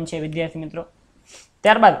અંદર બનશે વિદ્યાર્થી મિત્રો.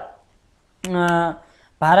 ત્યારબાદ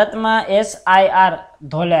ભારતમાં SIR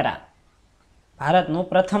ધોલેરા, ભારતનું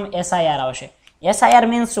પ્રથમ SIR આવશે. SIR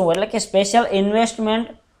મીન્સ શું? એટલે કે સ્પેશિયલ ઇન્વેસ્ટમેન્ટ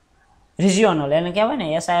રિજિયોનલ, એને કહેવાય ને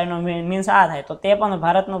SIR નો મીન્સ આ થાય. તો તે પણ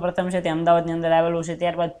ભારતનું પ્રથમ છે તે અમદાવાદની અંદર આવેલું છે.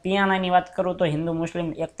 ત્યારબાદ પિયાણાની વાત કરું તો હિન્દુ મુસ્લિમ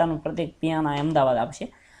એકતાનું પ્રતિક પિયાણા અમદાવાદ આવશે.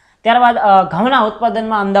 ત્યારબાદ ઘઉંના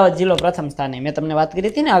ઉત્પાદનમાં અમદાવાદ જિલ્લો પ્રથમ સ્થાને. મેં તમને વાત કરી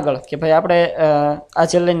હતી ને આગળ કે ભાઈ આપણે આ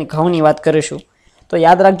જિલ્લાની ઘઉંની વાત કરીશું, તો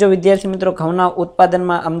યાદ રાખજો વિદ્યાર્થી મિત્રો, ઘઉંના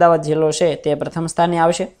ઉત્પાદનમાં અમદાવાદ જિલ્લો છે તે પ્રથમ સ્થાને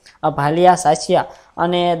આવશે. ભાલિયા, સાચિયા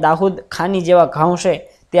અને દાહોદ ખાની જેવા ઘઉં છે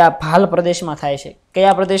તે આ ભાલ પ્રદેશમાં થાય છે.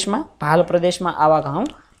 કયા પ્રદેશમાં? ભાલ પ્રદેશમાં આવા ઘઉં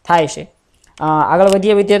થાય છે. આગળ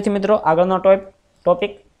વધીએ વિદ્યાર્થી મિત્રો. આગળનો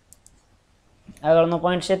ટોપિક, આગળનો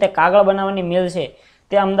પોઈન્ટ છે તે કાગળ બનાવવાની મિલ છે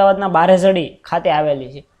તે અમદાવાદના બારેજડી ખાતે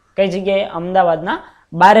આવેલી છે. કઈ જગ્યાએ? અમદાવાદના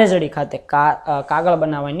બારેજડી ખાતે કાગળ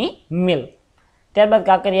બનાવવાની મિલ. ત્યારબાદ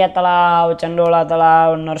કાંકરિયા તળાવ, ચંડોળા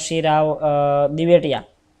તળાવ,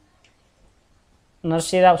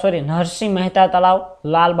 નરસિંહ મહેતા તળાવ,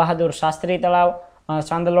 લાલ બહાદુર શાસ્ત્રી તળાવ,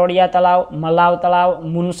 ચાંદલોડિયા તળાવ, મલાવ તળાવ,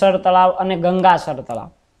 મુનસર તળાવ અને ગંગાસર તળાવ.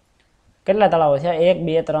 કેટલા તળાવો છે? 1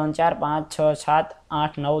 2 3 4 5 6 7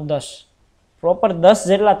 8 9 10, પ્રોપર 10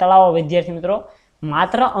 જેટલા તળાવો વિદ્યાર્થી મિત્રો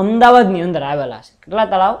માત્ર અમદાવાદની અંદર આવેલા છે. કેટલા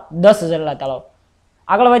તળાવ? 10 જેટલા તળાવ.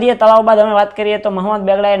 આગળ વધીએ. તળાવ બાદ અમે વાત કરીએ તો મોહમ્મદ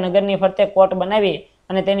બેગડાએ નગરની ફરતે કોટ બનાવી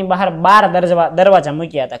અને તેની બહાર 12 દરવાજા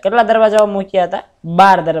મૂક્યા હતા. કેટલા દરવાજાઓ મૂક્યા હતા?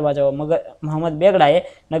 12 દરવાજાઓ મોહમ્મદ બેગડાએ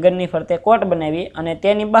નગરની ફરતે કોટ બનાવી અને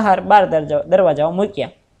તેની બહાર 12 દરવાજાઓ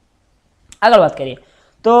મૂક્યા. આગળ વાત કરીએ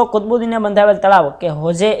તો કુતુબુદ્દીને બંધાવેલ તળાવ કે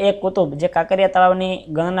હોજે એ કુતુબ, જે કાંકરિયા તળાવની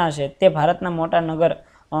ગણના છે તે ભારતના મોટા નગર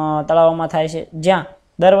તળાવોમાં થાય છે, જ્યાં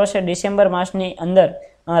દર વર્ષે ડિસેમ્બર માસની અંદર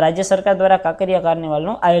રાજ્ય સરકાર દ્વારા કાંકરિયા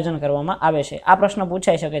કાર્નિવલનું આયોજન કરવામાં આવે છે. આ પ્રશ્ન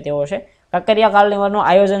પૂછાઈ શકે તેવો છે. કાંકરિયા કાર્નિવલનું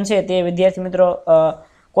આયોજન છે તે વિદ્યાર્થી મિત્રો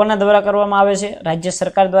કોના દ્વારા કરવામાં આવે છે? રાજ્ય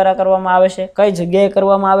સરકાર દ્વારા કરવામાં આવે છે. કઈ જગ્યાએ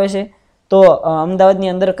કરવામાં આવે છે? તો અમદાવાદની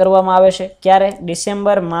અંદર કરવામાં આવે છે. ક્યારે?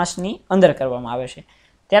 ડિસેમ્બર માસની અંદર કરવામાં આવે છે.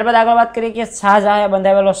 ત્યારબાદ આગળ વાત કરીએ કે શાહજહાંએ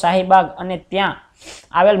બંધાવેલો શાહીબાગ અને ત્યાં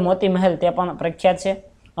આવેલ મોતી મહેલ તે પણ પ્રખ્યાત છે.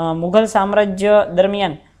 મુઘલ સામ્રાજ્ય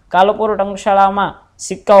દરમિયાન કાલુપુર ટંકશાળામાં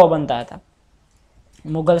સિક્કાઓ બનતા હતા.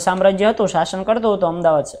 મુઘલ સામ્રાજ્ય હતું, શાસન કરતું હતું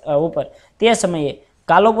અમદાવાદ ઉપર, તે સમયે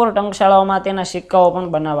કાલુપુર ટંકશાળાઓમાં તેના સિક્કાઓ પણ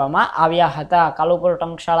બનાવવામાં આવ્યા હતા. કાલુપુર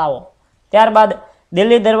ટંકશાળાઓ. ત્યારબાદ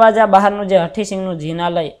દિલ્હી દરવાજા બહારનું જે હઠીસિંહનું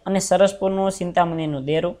જિનાલય અને સરસપુરનું ચિંતામણીનું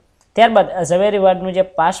દેરું. ત્યારબાદ ઝવેરીવાડનું જે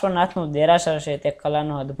પાર્શ્વનાથનું દેરાસર છે તે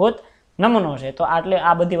કલાનો અદ્ભુત નમૂનો છે. તો આટલી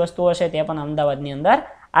આ બધી વસ્તુઓ છે તે પણ અમદાવાદની અંદર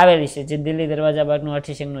આવેલી છે, જે દિલ્હી દરવાજા બહારનું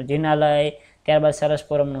હઠીસિંહનું જિનાલય, ત્યારબાદ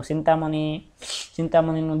સરસપુરમનું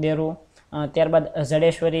ચિંતામણીનું દેરું, ત્યારબાદ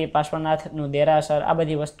જડેશ્વરી પાર્શ્વનાથનું દેરાસર, આ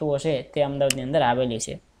બધી વસ્તુઓ છે તે અમદાવાદની અંદર આવેલી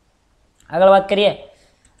છે. આગળ વાત કરીએ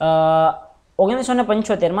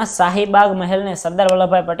 1975 શાહીબાગ મહેલને સરદાર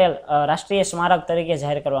વલ્લભભાઈ પટેલ રાષ્ટ્રીય સ્મારક તરીકે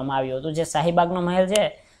જાહેર કરવામાં આવ્યું હતું. જે શાહીબાગનો મહેલ છે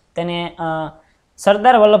તેને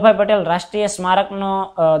સરદાર વલ્લભભાઈ પટેલ રાષ્ટ્રીય સ્મારકનો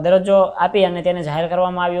દરજ્જો આપી અને તેને જાહેર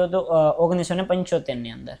કરવામાં આવ્યું હતું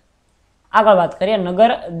 1975 અંદર. આગળ વાત કરીએ,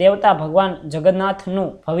 નગર દેવતા ભગવાન જગન્નાથનું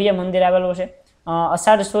ભવ્ય મંદિર આવેલું છે.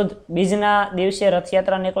 અષાઢ સુદ બીજના દિવસે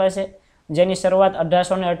રથયાત્રા નીકળે છે, જેની શરૂઆત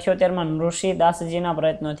 1878 નૃષિ દાસજીના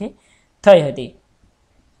પ્રયત્નોથી થઈ હતી.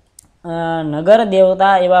 નગર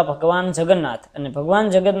દેવતા એવા ભગવાન જગન્નાથ અને ભગવાન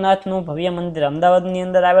જગન્નાથનું ભવ્ય મંદિર અમદાવાદની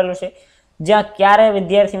અંદર આવેલું છે, જ્યાં ક્યારે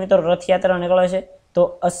વિદ્યાર્થી મિત્રો રથયાત્રા નીકળે છે? તો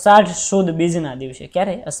અષાઢ સુદ બીજના દિવસે.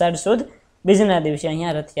 ક્યારે? અષાઢ સુદ બીજના દિવસે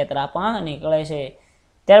અહીંયા રથયાત્રા પણ નીકળે છે.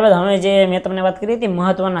 ત્યારબાદ હવે જે મેં તમને વાત કરી હતી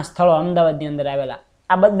મહત્વના સ્થળો અમદાવાદની અંદર આવેલા,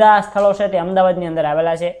 આ બધા સ્થળો છે તે અમદાવાદની અંદર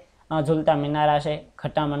આવેલા છે. ઝુલતા મિનારા છે,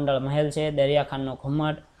 ખટ્ટા મંડળ મહેલ છે, દરિયાખાનનો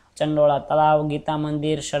ઘુમ્મટ, ચંડોળા તળાવ, ગીતા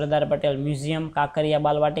મંદિર, સરદાર પટેલ મ્યુઝિયમ, કાંકરિયા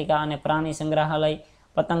બાલવાટિકા અને પ્રાણી સંગ્રહાલય,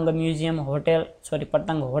 પતંગ મ્યુઝિયમ,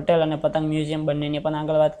 પતંગ હોટેલ અને પતંગ મ્યુઝિયમ બંનેની પણ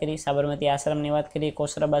આગળ વાત કરી. સાબરમતી આશ્રમની વાત કરી,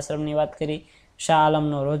 કોસરબ આશ્રમની વાત કરી, શાહ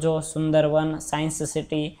આલમનો રોજો, સુંદરવન,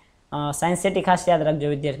 સાયન્સ સિટી ખાસ યાદ રાખજો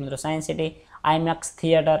વિદ્યાર્થી મિત્રો, સાયન્સ સિટી, આઈમેક્સ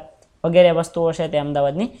થિયેટર વગેરે વસ્તુઓ છે તે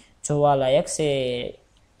અમદાવાદની જોવાલાયક છે.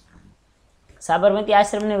 સાબરમતી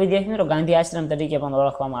આશ્રમને વિદ્યાર્થી મિત્રો ગાંધી આશ્રમ તરીકે પણ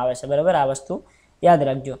ઓળખવામાં આવે છે, બરાબર? આ વસ્તુ યાદ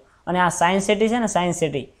રાખજો. અને આ સાયન્સ સિટી છે ને, સાયન્સ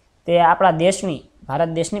સિટી તે આપણા દેશની,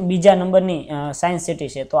 ભારત દેશની બીજા નંબરની સાયન્સ સિટી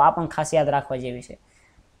છે, તો આ પણ ખાસ યાદ રાખવા જેવી છે.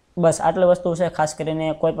 બસ આટલી વસ્તુ છે. ખાસ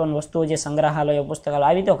કરીને કોઈ પણ વસ્તુઓ જે સંગ્રહાલયો, પુસ્તકાલય,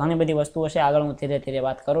 આવી તો ઘણી બધી વસ્તુઓ છે. આગળ હું ધીરે ધીરે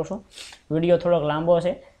વાત કરું છું. વિડીયો થોડોક લાંબો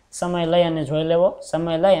છે, સમય લઈ અને જોઈ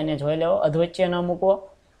લેવો, અધવચ્ચે ન મૂકવો.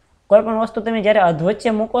 કોઈ પણ વસ્તુ તમે જ્યારે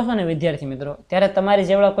અધવચ્ચે મૂકો છો ને વિદ્યાર્થી મિત્રો, ત્યારે તમારી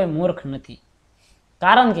જેવડા કોઈ મૂર્ખ નથી.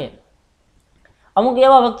 કારણ કે અમુક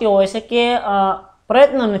એવા વ્યક્તિઓ હોય છે કે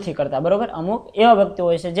પ્રયત્ન નથી કરતા, બરોબર? અમુક એવા વ્યક્તિઓ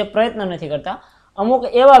હોય છે જે પ્રયત્ન નથી કરતા, અમુક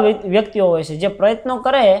એવા વ્યક્તિઓ હોય છે જે પ્રયત્નો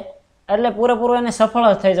કરે એટલે પૂરેપૂરું એને સફળ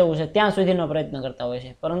જ થઈ જવું છે ત્યાં સુધીનો પ્રયત્ન કરતા હોય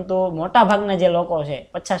છે. પરંતુ મોટા ભાગના જે લોકો છે,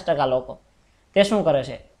 50% લોકો, તે શું કરે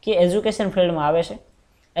છે કે એજ્યુકેશન ફિલ્ડમાં આવે છે,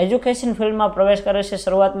 એજ્યુકેશન ફિલ્ડમાં પ્રવેશ કરે છે.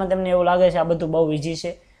 શરૂઆતમાં તેમને એવું લાગે છે આ બધું બહુ ઇઝી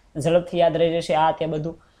છે, ઝડપથી યાદ રહી જશે, આ તે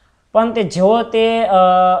બધું. પણ તે જેવો તે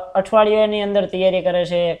અઠવાડિયાની અંદર તૈયારી કરે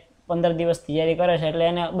છે, 15 દિવસ તૈયારી કરે છે, એટલે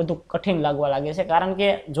એને બધું કઠિન લાગવા લાગે છે. કારણ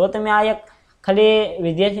કે જો તમે આ એક ખાલી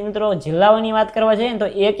વિદ્યાર્થી મિત્રો જિલ્લાઓની વાત કરવા જઈએ ને, તો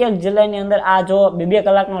એક જિલ્લાની અંદર આ જો 2-2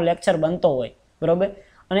 કલાકનો લેક્ચર બનતો હોય, બરોબર,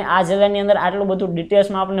 અને આ જિલ્લાની અંદર આટલું બધું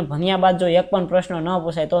ડિટેલ્સમાં આપણે ભણ્યા બાદ જો એક પણ પ્રશ્ન ન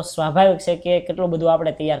પૂછાય, તો સ્વાભાવિક છે કે કેટલું બધું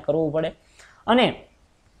આપણે તૈયાર કરવું પડે. અને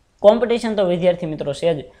કોમ્પિટિશન તો વિદ્યાર્થી મિત્રો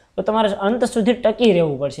છે જ, તો તમારે અંત સુધી ટકી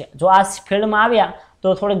રહેવું પડશે. જો આ ફિલ્ડમાં આવ્યા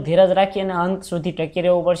તો થોડીક ધીરજ રાખી અને અંત સુધી ટકી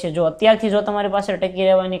રહેવું પડશે. જો અત્યારથી જો તમારી પાસે ટકી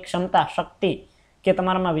રહેવાની ક્ષમતા, શક્તિ કે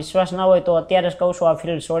તમારામાં વિશ્વાસ ના હોય, તો અત્યારે જ કહું છું આ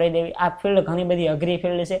ફિલ્ડ છોડી દેવી. આ ફિલ્ડ ઘણી બધી અઘરી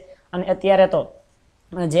ફિલ્ડ છે, અને અત્યારે તો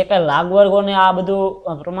જે કંઈ લાગવર્ગોને આ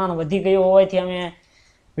બધું પ્રમાણ વધી ગયું હોવાથી અમે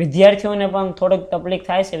વિદ્યાર્થીઓને પણ થોડીક તકલીફ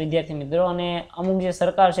થાય છે વિદ્યાર્થી મિત્રો. અને અમુક જે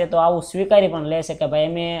સરકાર છે તો આવું સ્વીકારી પણ લે છે કે ભાઈ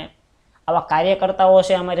અમે આવા કાર્યકર્તાઓ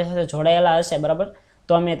છે અમારી સાથે જોડાયેલા હશે, બરાબર,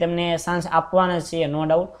 તો અમે તેમને ચાન્સ આપવાના છીએ, નો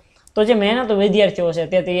ડાઉટ. તો જે મહેનતુ વિદ્યાર્થીઓ છે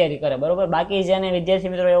તે તૈયારી કરે, બરાબર. બાકી જેને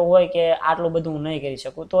વિદ્યાર્થી મિત્રો એવું હોય કે આટલું બધું હું નહીં કરી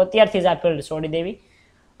શકું, તો અત્યારથી જ આ ફિલ્ડ છોડી દેવી.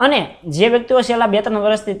 અને જે વ્યક્તિઓ છેલ્લા 2-3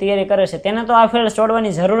 વર્ષથી તૈયારી કરે છે તેને તો આ ફિલ્ડ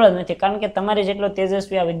છોડવાની જરૂર જ નથી. કારણ કે તમારી જેટલો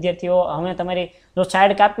તેજસ્વી આ વિદ્યાર્થીઓ, હવે તમારી જો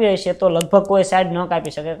સાઈડ કાપી હોય છે તો લગભગ કોઈ સાઈડ ન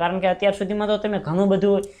કાપી શકે. કારણ કે અત્યાર સુધીમાં તો તમે ઘણું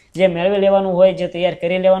બધું જે મેળવી લેવાનું હોય, જે તૈયાર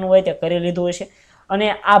કરી લેવાનું હોય તે કરી લીધું હોય છે. અને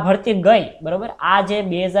આ ભરતી ગઈ, બરાબર, આ જે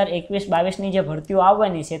 2021-22ની જે ભરતીઓ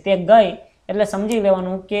આવવાની છે તે ગઈ, એટલે સમજી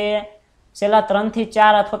લેવાનું કે છેલ્લા 3 થી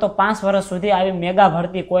 4 અથવા તો 5 વર્ષ સુધી આવી મેગા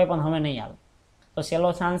ભરતી કોઈ પણ હવે નહીં આવે. તો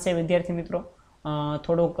છેલ્લો ચાન્સ છે વિદ્યાર્થી મિત્રો,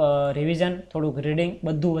 થોડુંક રિવિઝન, થોડુંક રીડિંગ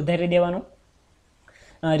બધું વધારી દેવાનું.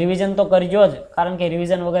 રિવિઝન તો કરજો જ, કારણ કે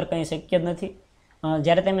રિવિઝન વગર કંઈ શક્ય જ નથી.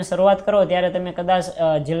 જ્યારે તમે શરૂઆત કરો ત્યારે તમે કદાચ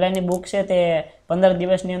જિલ્લાની બુક છે તે 15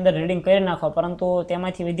 દિવસની અંદર રીડિંગ કરી નાખો, પરંતુ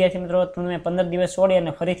તેમાંથી વિદ્યાર્થી મિત્રો તમે 15 દિવસ છોડી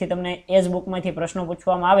અને ફરીથી તમને એ જ બુકમાંથી પ્રશ્નો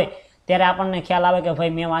પૂછવામાં આવે ત્યારે આપણને ખ્યાલ આવે કે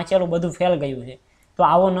ભાઈ મેં વાંચેલું બધું ફેલ ગયું છે. તો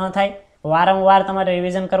આવું ન થાય. વારંવાર તમારે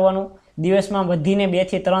રિવિઝન કરવાનું. દિવસમાં વધીને 2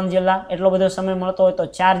 થી 3 જિલ્લા, એટલો બધો સમય મળતો હોય તો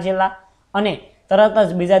 4 જિલ્લા, અને તરત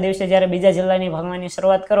જ બીજા દિવસે જ્યારે બીજા જિલ્લાની ભણવાની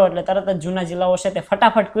શરૂઆત કરો એટલે તરત જ જૂના જિલ્લાઓ છે તે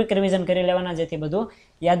ફટાફટ ક્વિક રિવિઝન કરી લેવાના, જેથી બધું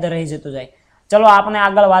યાદ રહી જતું જાય. ચલો આપણે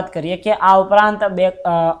આગળ વાત કરીએ કે આ ઉપરાંત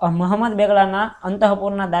મોહમ્મદ બેગડાના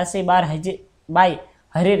અંતઃપુરના દાસી બાઈ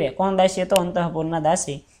હરીરે, કોણ દાસી હતો? અંતઃપુરના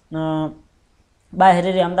દાસી બાઈ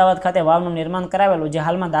હરીરે અમદાવાદ ખાતે વાવનું નિર્માણ કરાવેલું, જે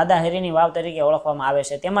હાલમાં દાદા હરીની વાવ તરીકે ઓળખવામાં આવે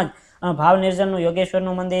છે. તેમજ ભાવ નિર્જનનું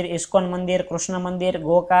યોગેશ્વરનું મંદિર, ઇસ્કોન મંદિર, કૃષ્ણ મંદિર,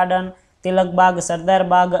 ગો ગાર્ડન, તિલકબાગ, સરદાર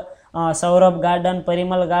બાગ, સૌરભ ગાર્ડન,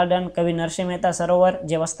 પરિમલ ગાર્ડન, કવિ નરસિંહ મહેતા સરોવર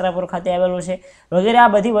જે વસ્ત્રાપુર ખાતે આવેલું છે વગેરે આ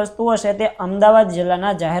બધી વસ્તુઓ છે તે અમદાવાદ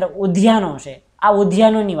જિલ્લાના જાહેર ઉદ્યાનો છે. આ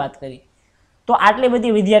ઉદ્યાનોની વાત કરી તો આટલી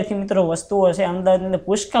બધી વિદ્યાર્થી મિત્રો વસ્તુઓ છે અમદાવાદની અંદર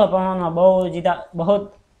પુષ્કળ પ્રમાણમાં બહુ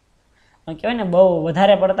કહેવાય ને બહુ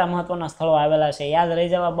વધારે પડતા મહત્વના સ્થળો આવેલા છે. યાદ રહી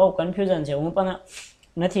જવા બહુ કન્ફ્યુઝન છે, હું પણ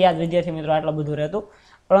નથી યાદ વિદ્યાર્થી મિત્રો આટલું બધું રહેતું,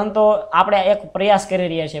 પરંતુ આપણે એક પ્રયાસ કરી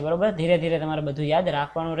રહ્યા છીએ. બરોબર, ધીરે ધીરે તમારે બધું યાદ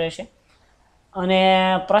રાખવાનું રહેશે. અને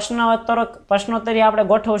પ્રશ્નોત્તરી આપણે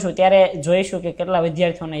ગોઠવશું ત્યારે જોઈશું કે કેટલા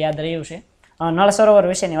વિદ્યાર્થીઓને યાદ રહ્યું છે. નળ સરોવર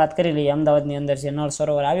વિશેની વાત કરી લઈએ. અમદાવાદની અંદર જે નળ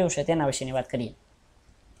સરોવર આવ્યું છે તેના વિશેની વાત કરીએ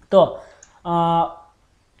તો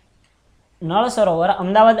નળ સરોવર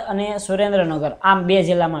અમદાવાદ અને સુરેન્દ્રનગર આમ 2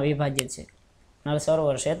 જિલ્લામાં વિભાજિત છે. નળ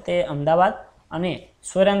સરોવર છે તે અમદાવાદ અને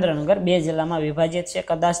સુરેન્દ્રનગર 2 જિલ્લામાં વિભાજિત છે.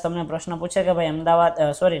 કદાચ તમને પ્રશ્ન પૂછે કે ભાઈ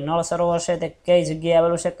નળ સરોવર છે તે કઈ જગ્યાએ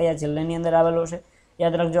આવેલું છે, કયા જિલ્લાની અંદર આવેલું છે,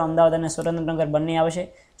 યાદ રાખજો અમદાવાદ અને સુરેન્દ્રનગર બંને આવશે.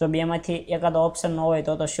 જો બેમાંથી એકાદો ઓપ્શન ન હોય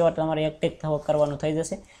તો શ્યોર તમારે એક ટીક કરવાનું થઈ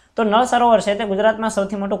જશે. તો નળ સરોવર છે તે ગુજરાતમાં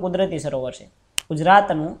સૌથી મોટું કુદરતી સરોવર છે.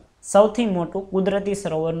 ગુજરાતનું સૌથી મોટું કુદરતી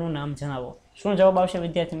સરોવરનું નામ જણાવો. શું જવાબ આવશે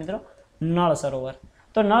વિદ્યાર્થી મિત્રો? નળ સરોવર.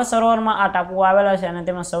 તો નળ સરોવરમાં આ ટાપુઓ આવેલા છે અને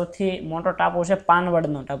તેમાં સૌથી મોટો ટાપુ છે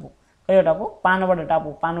પાનવડનો ટાપુ. કયો ટાપુ? પાનવડ ટાપુ.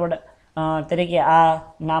 પાનવડ તરીકે આ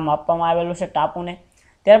નામ આપવામાં આવેલું છે ટાપુને.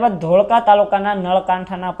 ત્યારબાદ ધોળકા તાલુકાના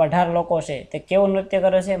નળકાંઠાના પઢાર લોકો છે તે કેવું નૃત્ય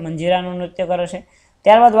કરે છે? મંજીરાનું નૃત્ય કરે છે.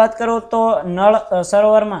 ત્યારબાદ વાત કરું તો નળ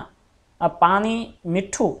સરોવરમાં પાણી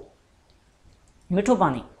મીઠું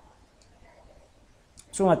પાણી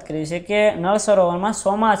શું વાત કરી છે કે નળ સરોવરમાં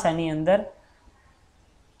ચોમાસાની અંદર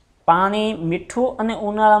પાણી મીઠું અને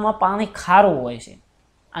ઉનાળામાં પાણી ખારું હોય છે.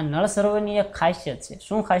 આ નળ સરોવરની એક ખાસિયત છે.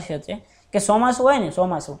 શું ખાસિયત છે કે ચોમાસું હોય ને,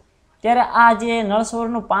 ચોમાસું ત્યારે આ જે નળ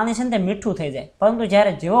સરોવરનું પાણી છે ને તે મીઠું થઈ જાય, પરંતુ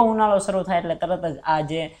જ્યારે જેવો ઉનાળો શરૂ થાય એટલે તરત જ આ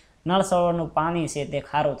જે નળ સરોવરનું પાણી છે તે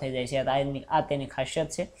ખારું થઈ જાય છે. આ તેની ખાસિયત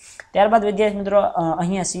છે. ત્યારબાદ વિદ્યાર્થી મિત્રો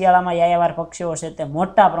અહીંયા શિયાળામાં યાયાવાર પક્ષીઓ છે તે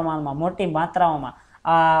મોટા પ્રમાણમાં મોટી માત્રાઓમાં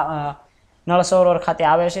આ નળ સરોવર ખાતે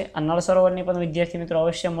આવે છે. આ નળ સરોવરની પણ વિદ્યાર્થી મિત્રો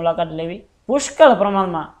અવશ્ય મુલાકાત લેવી. પુષ્કળ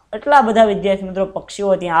પ્રમાણમાં એટલા બધા વિદ્યાર્થી મિત્રો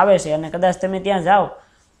પક્ષીઓ ત્યાં આવે છે અને કદાચ તમે ત્યાં જાઓ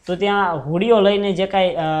તો ત્યાં હુડીઓ લઈને જે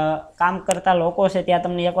કાંઈ કામ કરતા લોકો છે ત્યાં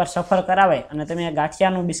તમને એકવાર સફર કરાવે અને તમે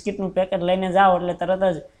ગાંઠિયાનું બિસ્કિટનું પેકેટ લઈને જાઓ એટલે તરત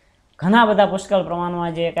જ ઘણા બધા પુષ્કળ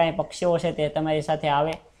પ્રમાણમાં જે કાંઈ પક્ષીઓ છે તે તમારી સાથે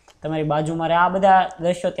આવે, તમારી બાજુમાં રહે. આ બધા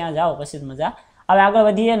દ્રશ્યો ત્યાં જાઓ પછી જ મજા. હવે આગળ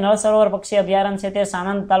વધીએ. નળ સરોવર પક્ષી અભયારણ્ય છે તે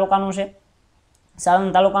સાણંદ તાલુકાનું છે.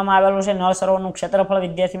 સાણંદ તાલુકામાં આવેલું છે. નળ સરોવરનું ક્ષેત્રફળ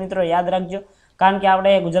વિદ્યાર્થી મિત્રો યાદ રાખજો, કારણ કે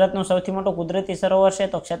આપણે ગુજરાતનું સૌથી મોટું કુદરતી સરોવર છે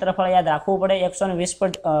તો ક્ષેત્રફળ યાદ રાખવું પડે.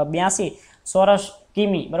 120.82 ચોરસ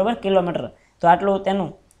કિમી, બરાબર, કિલોમીટર. તો આટલું તેનું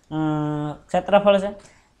ક્ષેત્રફળ છે.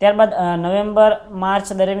 ત્યારબાદ નવેમ્બર-માર્ચ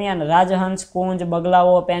દરમિયાન રાજહંસ, કુંજ,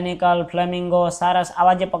 બગલાઓ, પેનિકલ, ફ્લેમિંગો, સારસ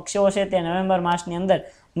આવા જે પક્ષીઓ છે તે નવેમ્બર માસની અંદર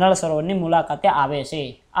નળ સરોવરની મુલાકાતે આવે છે.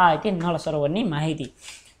 આ હતી નળ સરોવરની માહિતી.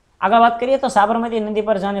 આગળ વાત કરીએ તો સાબરમતી નદી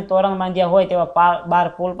પર જાણે તોરણ બાંધ્યા હોય તેવા 12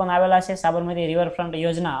 પુલ પણ આવેલા છે. સાબરમતી રિવરફ્રન્ટ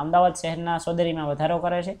યોજના અમદાવાદ શહેરના સૌંદર્યમાં વધારો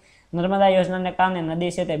કરે છે. નર્મદા યોજનાને કારણે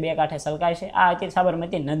નદી છે તે 2 કાંઠે છલકાય છે. આ હતી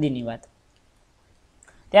સાબરમતી નદીની વાત.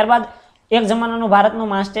 ત્યારબાદ એક જમાનાનું ભારતનું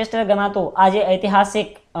માન્ચેસ્ટર ગણાતું આ જે ઐતિહાસિક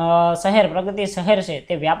શહેર, પ્રગતિ શહેર છે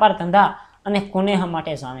તે વ્યાપાર ધંધા અને કુનેહ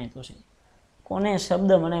માટે જાણીતું છે. કોને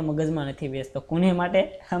શબ્દ મને મગજમાં નથી બેસતો. કુનેહ માટે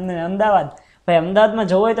અમને અમદાવાદ. ભાઈ અમદાવાદમાં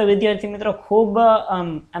જવું હોય તો વિદ્યાર્થી મિત્રો ખૂબ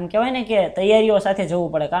આમ કહેવાય ને કે તૈયારીઓ સાથે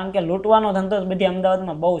જવું પડે, કારણ કે લૂંટવાનો ધંધો બધી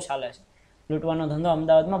અમદાવાદમાં બહુ ચાલે છે. લૂંટવાનો ધંધો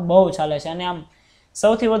અમદાવાદમાં બહુ ચાલે છે અને આમ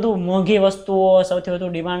સૌથી વધુ મોંઘી વસ્તુઓ, સૌથી વધુ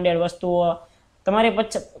ડિમાન્ડેડ વસ્તુઓ તમારી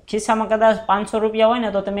ખિસ્સામાં કદાચ 500 રૂપિયા હોય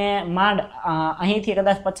ને તો તમે માંડ અહીંથી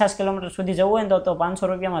કદાચ 50 કિલોમીટર સુધી જવું હોય ને તો 500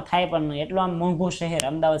 રૂપિયામાં થાય પણ નહીં. એટલું આમ મોંઘું શહેર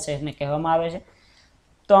અમદાવાદ શહેરને કહેવામાં આવે છે.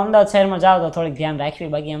 તો અમદાવાદ શહેરમાં જાઓ તો થોડીક ધ્યાન રાખવી.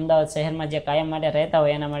 બાકી અમદાવાદ શહેરમાં જે કાયમ માટે રહેતા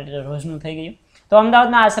હોય એના માટે રોજનું થઈ ગયું. તો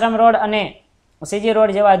અમદાવાદના આશ્રમ રોડ અને સીજી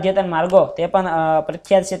રોડ જેવા અદ્યતન માર્ગો તે પણ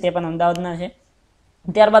પ્રખ્યાત છે, તે પણ અમદાવાદના છે.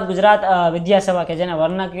 ત્યારબાદ ગુજરાત વિદ્યાસભા કે જેને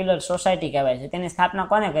વર્નાક્યુલર સોસાયટી કહેવાય છે તેની સ્થાપના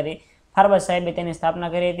કોને કરી? ફારબસ સાહેબે તેની સ્થાપના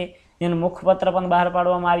કરી હતી. જેનું મુખપત્ર પણ બહાર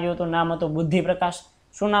પાડવામાં આવ્યું હતું. નામ હતું બુદ્ધિપ્રકાશ.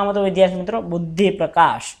 શું નામ હતું વિદ્યાર્થી મિત્રો?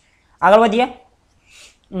 બુદ્ધિપ્રકાશ. આગળ વધીએ.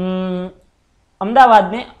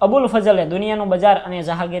 અમદાવાદને અબુલ ફઝલે દુનિયાનું બજાર અને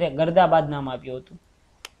જહાંગીરે ગર્દાબાદ નામ આપ્યું હતું.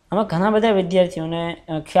 આમાં ઘણા બધા વિદ્યાર્થીઓને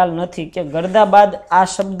ખ્યાલ નથી કે ગર્દાબાદ આ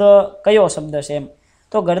શબ્દ કયો શબ્દ છે એમ.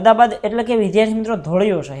 તો ગર્દાબાદ એટલે કે વિદ્યાર્થી મિત્રો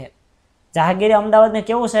ધોળિયું શહેર. જહાંગીરે અમદાવાદને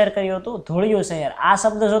કેવું શહેર કર્યું હતું? ધોળિયું શહેર. આ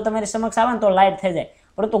શબ્દ જો તમારી સમક્ષ આવે ને તો લાઇટ થઈ જાય,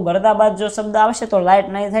 પરંતુ ગર્દાબાદ જો શબ્દ આવશે તો લાઇટ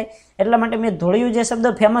નહીં થાય. એટલા માટે મેં ધોળિયું જે શબ્દ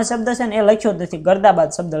ફેમસ શબ્દ છે ને એ લખ્યો જ નથી, ગર્દાબાદ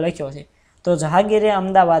શબ્દ લખ્યો છે. તો જહાંગીરે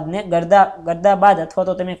અમદાવાદને ગર્દાબાદ અથવા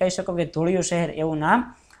તો તમે કહી શકો કે ધોળિયું શહેર એવું નામ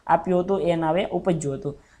આપ્યું હતું, એ નામે ઉપજ્યું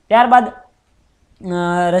હતું. ત્યારબાદ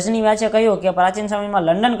રજની વ્યાસે કહ્યું કે પ્રાચીન સમયમાં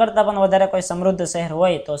લંડન કરતાં પણ વધારે કોઈ સમૃદ્ધ શહેર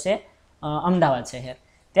હોય તો છે અમદાવાદ શહેર.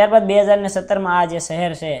 ત્યારબાદ 2017માં આ જે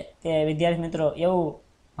શહેર છે તે વિદ્યાર્થી મિત્રો એવું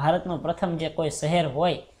ભારતનું પ્રથમ જે કોઈ શહેર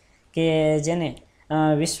હોય કે જેને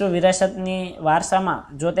વિશ્વ વિરાસતની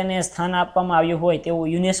વારસામાં જો તેને સ્થાન આપવામાં આવ્યું હોય તેવું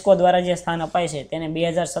યુનેસ્કો દ્વારા જે સ્થાન અપાય છે તેને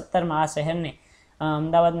 2017માં આ શહેરને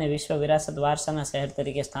અમદાવાદને વિશ્વ વિરાસત વારસાના શહેર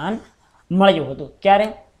તરીકે સ્થાન મળ્યું હતું. ક્યારે?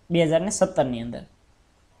 2017ની અંદર.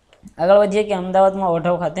 આગળ વધીએ કે અમદાવાદમાં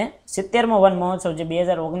ઓઢવ ખાતે 70મો વન મહોત્સવ જે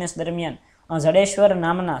 2019 દરમિયાન જડેશ્વર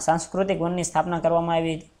નામના સાંસ્કૃતિક વનની સ્થાપના કરવામાં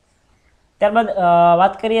આવી હતી. ત્યારબાદ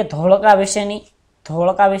વાત કરીએ ધોળકા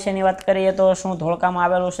વિશેની વાત કરીએ તો શું ધોળકામાં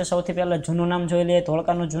આવેલું છે? સૌથી પહેલાં જૂનું નામ જોઈ લઈએ.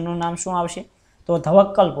 ધોળકાનું જૂનું નામ શું આવશે? તો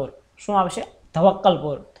ધવક્કલપુર. શું આવશે?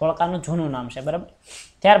 ધવક્કલપુર ધોળકાનું જૂનું નામ છે, બરાબર.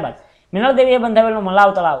 ત્યારબાદ મિનળ દેવીએ બંધાવેલું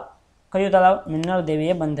મલાવ તળાવ. કયું તળાવ? મિનળ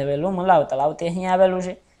દેવીએ બંધાવેલું મલાવ તળાવ, તે અહીંયા આવેલું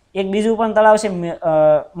છે. એક બીજું પણ તળાવ છે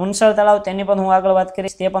મુનસર તળાવ, તેની પણ હું આગળ વાત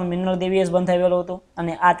કરીશ. તે પણ મિનળ દેવીએ જ બંધાવેલું હતું.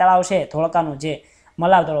 અને આ તળાવ છે ધોળકાનું જે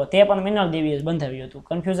મલાવ તળાવ તે પણ મિનળ દેવીએ જ બંધાવ્યું હતું.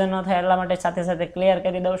 કન્ફ્યુઝન ન થાય એટલા માટે સાથે સાથે ક્લિયર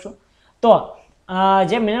કરી દઉં છું. તો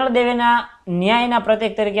જે મિનળ દેવીના ન્યાયના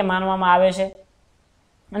પ્રતીક તરીકે માનવામાં આવે છે.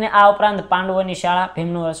 અને આ ઉપરાંત પાંડવોની શાળા,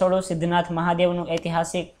 ભીમનું રસોડું, સિદ્ધનાથ મહાદેવનું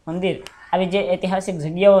ઐતિહાસિક મંદિર, આવી જે ઐતિહાસિક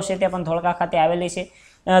જગ્યાઓ છે તે પણ ધોળકા ખાતે આવેલી છે.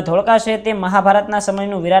 ધોળકા છે તે મહાભારતના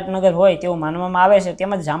સમયનું વિરાટનગર હોય તેવું માનવામાં આવે છે.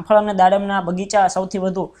 તેમજ જામફળ અને દાડમના બગીચા સૌથી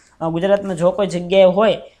વધુ ગુજરાતમાં જો કોઈ જગ્યાએ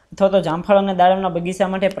હોય અથવા તો જામફળ અને દાડમના બગીચા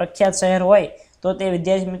માટે પ્રખ્યાત શહેર હોય તો તે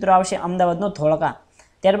વિદ્યાર્થી મિત્રો આવશે અમદાવાદનું ધોળકા.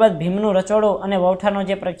 ત્યારબાદ ભીમનું રચોડું અને વૌઠાનો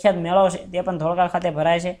જે પ્રખ્યાત મેળો છે તે પણ ધોળકા ખાતે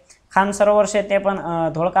ભરાય છે. ખાન સરોવર છે તે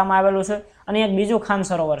પણ ધોળકામાં આવેલું છે. અને એક બીજું ખાન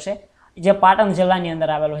સરોવર છે જે પાટણ જિલ્લાની અંદર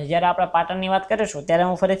આવેલું છે. જ્યારે આપણે પાટણની વાત કરીશું ત્યારે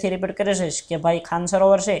હું ફરીથી રિપીટ કરીશ કે ભાઈ ખાન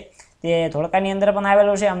સરોવર છે તે ધોળકાની અંદર પણ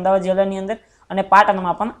આવેલું છે, અમદાવાદ જિલ્લાની અંદર, અને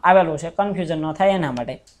પાટણમાં પણ આવેલું છે. કન્ફ્યુઝન ન થાય એના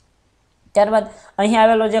માટે. ત્યારબાદ અહીં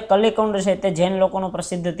આવેલો જે કલીકુંડ છે તે જૈન લોકોનું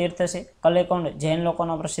પ્રસિદ્ધ તીર્થ છે. કલીકુંડ જૈન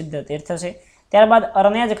લોકોનો પ્રસિદ્ધ તીર્થ છે. ત્યારબાદ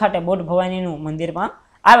અરણેજ ખાતે બુદ્ધ ભવાનીનું મંદિર પણ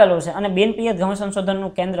આવેલું છે. અને બિનપિયત ઘઉં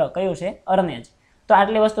સંશોધનનું કેન્દ્ર કયું છે? અરણેજ. તો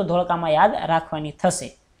આટલી વસ્તુ ધોળકામાં યાદ રાખવાની થશે.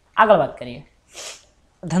 આગળ વાત કરીએ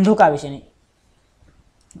ધંધુકા વિશેની.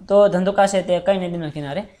 તો ધંધુકા છે તે કઈ નદીના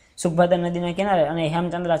કિનારે? સુખભાદર નદીના કિનારે અને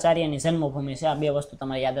હેમચંદ્રાચાર્યની જન્મભૂમિ છે. આ બે વસ્તુ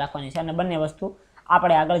તમારે યાદ રાખવાની છે અને બંને વસ્તુ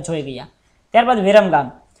આપણે આગળ જોઈ ગયા. ત્યારબાદ વિરમગામ.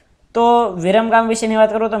 તો વિરમગામ વિશેની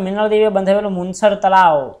વાત કરું તો મિનળ દેવીએ બંધાવેલું મુનસર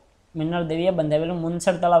તળાવ. મિનળ દેવીએ બંધાવેલું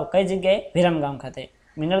મુનસર તળાવ કઈ જગ્યાએ? વિરમગામ ખાતે.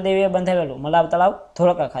 મિનળ દેવીએ બંધાવેલું મલાવ તળાવ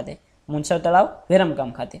ધોળકા ખાતે, મુનસર તળાવ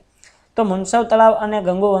વિરમગામ ખાતે. તો મુનસર તળાવ અને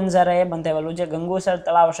ગંગુ વંજારાએ બંધાવેલું જે ગંગુસર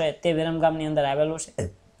તળાવ છે તે વિરમગામની અંદર આવેલું છે.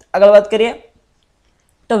 આગળ વાત કરીએ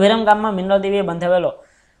તો વિરમગામમાં મિનળ દેવીએ બંધાવેલો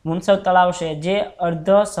મુનસર તળાવ છે જે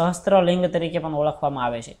અર્ધ સહસ્ત્રલિંગ તરીકે પણ ઓળખવામાં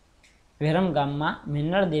આવે છે. વિરમગામમાં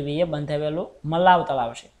મિનળ દેવીએ બંધાવેલું મલાવ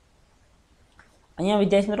તળાવ છે. અહીંયા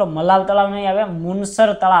વિદ્યાર્થી મિત્રો મલાવ તળાવ નહીં આવે, મુનસર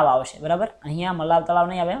તળાવ આવશે, બરાબર. અહીંયા મલાવ તળાવ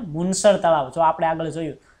નહીં આવે, મુનસર તળાવ. જો આપણે આગળ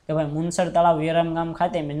જોયું કે ભાઈ મુનસર તળાવ વિરમગામ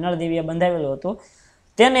ખાતે મિનળ દેવીએ બંધાવેલું હતું,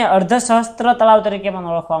 તેને અર્ધ સહસ્ત્ર તળાવ તરીકે પણ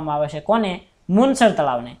ઓળખવામાં આવે છે. કોને? મુનસર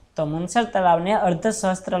તળાવને. તો મુનસર તળાવને અર્ધ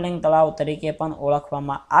સહસ્ત્રલિંગ તળાવ તરીકે પણ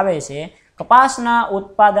ઓળખવામાં આવે છે. કપાસના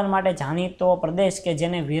ઉત્પાદન માટે જાણીતો પ્રદેશ કે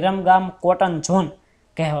જેને વિરમગામ કોટન ઝોન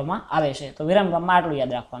કહેવામાં આવે છે. તો વિરમગામમાં આટલું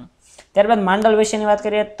યાદ રાખવાનું. ત્યારબાદ માંડલ વિશેની વાત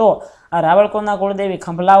કરીએ તો રાવળકોટના કુળદેવી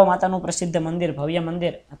ખંભલાવ માતાનું પ્રસિદ્ધ મંદિર, ભવ્ય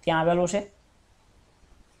મંદિર ત્યાં આવેલું છે.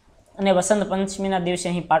 અને વસંત પંચમીના દિવસે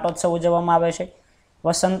અહીં પાટોત્સવ ઉજવવામાં આવે છે.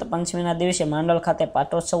 વસંત પંચમીના દિવસે માંડલ ખાતે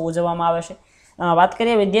પાટોત્સવ ઉજવવામાં આવે છે. વાત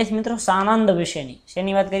કરીએ વિદ્યાર્થી મિત્રો સાણંદ વિશેની.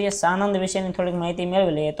 શેની વાત કરીએ? સાણંદ વિશેની થોડીક માહિતી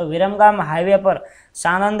મેળવી લઈએ તો વિરમગામ હાઈવે પર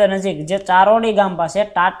સાણંદ નજીક જે ચારોડી ગામ પાસે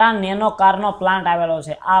ટાટા નેનો કારનો પ્લાન્ટ આવેલો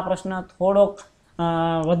છે. આ પ્રશ્ન થોડોક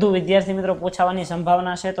વધુ વિદ્યાર્થી મિત્રો પૂછાવાની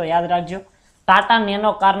સંભાવના છે, તો યાદ રાખજો. ટાટા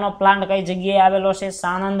નેનો કારનો પ્લાન્ટ કઈ જગ્યાએ આવેલો છે?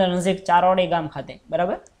 સાણંદ નજીક ચારોડી ગામ ખાતે,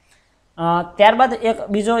 બરાબર. ત્યારબાદ એક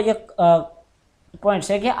બીજો પોઈન્ટ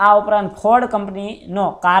છે કે આ ઉપરાંત ફોર્ડ કંપનીનો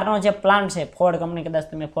કારનો જે પ્લાન્ટ છે, ફોર્ડ કંપની, કદાચ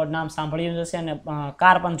તમે ફોર્ડ નામ સાંભળ્યું હશે અને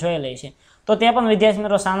કાર પણ જોયેલી છે, તો તે પણ વિદ્યાર્થી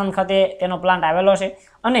મિત્રો સાણંદ ખાતે તેનો પ્લાન્ટ આવેલો છે.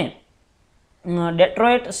 અને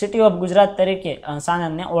ડેટ્રોઇટ સિટી ઓફ ગુજરાત તરીકે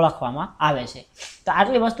સાણંદને ઓળખવામાં આવે છે. તો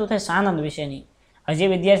આટલી વસ્તુ થઈ સાણંદ વિશેની. હજી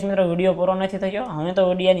વિદ્યાર્થી મિત્રો વિડીયો પૂરો નથી થયો, હવે તો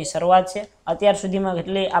વિડીયોની શરૂઆત છે. અત્યાર સુધીમાં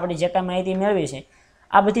કેટલી આપણી જે કાંઈ માહિતી મેળવી છે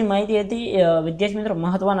આ બધી માહિતી હતી વિદ્યાર્થી મિત્રો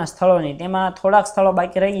મહત્વના સ્થળોની. તેમાં થોડાક સ્થળો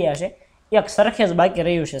બાકી રહી ગયા છે. એક સરખેજ બાકી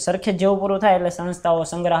રહ્યું છે. સરખેજ જેવું પૂરું થાય એટલે સંસ્થાઓ,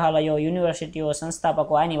 સંગ્રહાલયો, યુનિવર્સિટીઓ,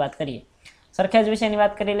 સંસ્થાપકો, આની વાત કરીએ. સરખેજ વિશેની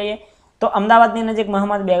વાત કરી લઈએ તો અમદાવાદની નજીક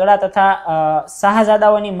મહંમદ બેગડા તથા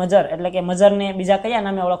શાહજાદાઓની મજર, એટલે કે મજરને બીજા કયા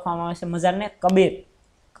નામે ઓળખવામાં આવે છે? મજરને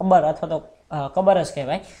કબર અથવા તો કબર જ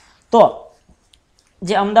કહેવાય. તો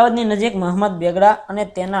જે અમદાવાદની નજીક મહંમદ બેગડા અને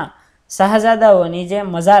તેના શાહજાદાઓની જે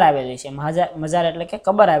મજાર આવેલી છે, મજાર એટલે કે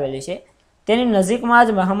કબર આવેલી છે, તેની નજીકમાં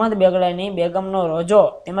જ મહંમદ બેગડાની બેગમનો રોજો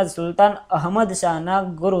તેમજ સુલતાન અહમદ શાહના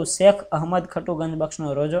ગુરુ શેખ અહમદ ખટુગંજ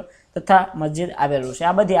બક્ષનો રોજો તથા મસ્જિદ આવેલું છે.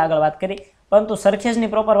 આ બધી આગળ વાત કરી, પરંતુ સરખેજની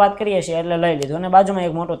પ્રોપર વાત કરીએ છીએ એટલે લઈ લીધું. અને બાજુમાં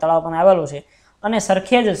એક મોટું તળાવ પણ આવેલું છે. અને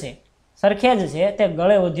સરખેજ છે તે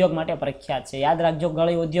ગળી ઉદ્યોગ માટે પ્રખ્યાત છે. યાદ રાખજો,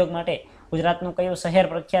 ગળી ઉદ્યોગ માટે ગુજરાતનું કયું શહેર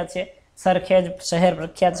પ્રખ્યાત છે? સરખેજ શહેર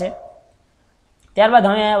પ્રખ્યાત છે. ત્યારબાદ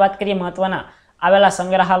હવે વાત કરીએ મહત્વના આવેલા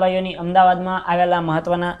સંગ્રહાલયોની. અમદાવાદમાં આવેલા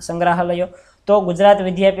મહત્વના સંગ્રહાલયો તો ગુજરાત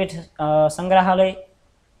વિદ્યાપીઠ સંગ્રહાલય,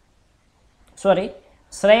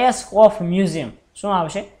 શ્રેયસ ફોક મ્યુઝિયમ. શું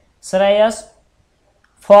આવશે? Shreyas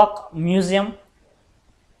folk museum.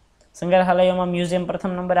 સંગ્રહાલયોમાં મ્યુઝિયમ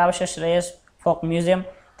પ્રથમ નંબરે આવશે શ્રેયસ ફોક મ્યુઝિયમ.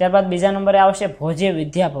 ત્યારબાદ બીજા નંબરે આવશે ભોજે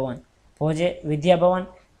વિદ્યાભવન.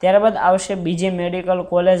 ત્યારબાદ આવશે બીજે મેડિકલ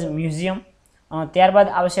કોલેજ મ્યુઝિયમ. ત્યારબાદ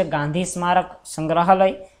આવશે ગાંધી સ્મારક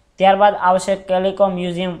સંગ્રહાલય. ત્યારબાદ આવશે કેલિકો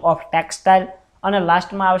મ્યુઝિયમ ઓફ ટેક્સટાઇલ. અને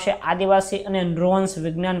લાસ્ટમાં આવશે આદિવાસી અને નૃવંશ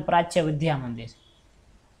વિજ્ઞાન પ્રાચ્ય વિદ્યા મંદિર.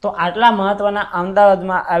 તો આટલા મહત્વના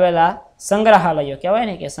અમદાવાદમાં આવેલા સંગ્રહાલયો કહેવાય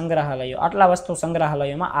ને કે સંગ્રહાલયો, આટલા વસ્તુ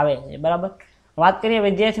સંગ્રહાલયોમાં આવે છે. બરાબર. વાત કરીએ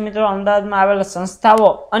વિદ્યાર્થી મિત્રો અમદાવાદમાં આવેલા સંસ્થાઓ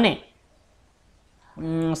અને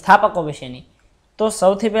સ્થાપકો વિશેની. તો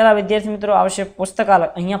સૌથી પહેલા વિદ્યાર્થી મિત્રો આવશે પુસ્તકાલય.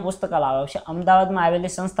 અહીંયા પુસ્તકાલય આવશે. અમદાવાદમાં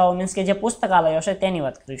આવેલી સંસ્થાઓ મીન્સ કે જે પુસ્તકાલયો છે તેની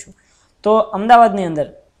વાત કરીશું. તો અમદાવાદની અંદર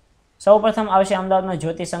સૌપ્રથમ આવશે અમદાવાદમાં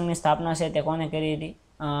જ્યોતિ સંઘની સ્થાપના છે તે કોને કરી હતી?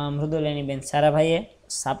 મૃદુલાનીબેન સારાભાઈએ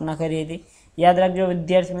સ્થાપના કરી હતી. યાદ રાખજો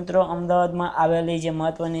વિદ્યાર્થી મિત્રો, અમદાવાદમાં આવેલી જે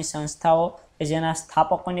મહત્વની સંસ્થાઓ કે જેના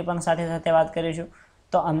સ્થાપકોની પણ સાથે સાથે વાત કરીશું.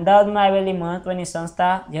 તો અમદાવાદમાં આવેલી મહત્વની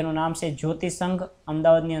સંસ્થા જેનું નામ છે જ્યોતિ સંઘ,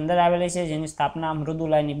 અમદાવાદની અંદર આવેલી છે, જેની સ્થાપના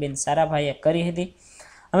મૃદુલાનીબેન સારાભાઈએ કરી હતી.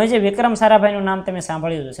 હવે જે વિક્રમ સારાભાઈનું નામ તમે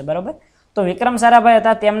સાંભળ્યું હશે, બરાબર. તો વિક્રમ સારાભાઈ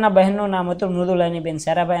હતા, તેમના બહેનનું નામ હતું મૃદુલાનીબેન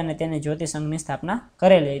સારાભાઈ અને તેને જ્યોતિ સંઘની સ્થાપના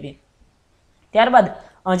કરેલી હતી. ત્યારબાદ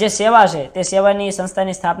જે સેવા છે તે સેવાની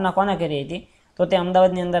સંસ્થાની સ્થાપના કોને કરી હતી? તો તે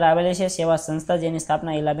અમદાવાદની અંદર આવેલી છે સેવા સંસ્થા, જેની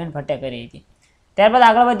સ્થાપના ઈલાબેન ભટ્ટે કરી હતી. ત્યારબાદ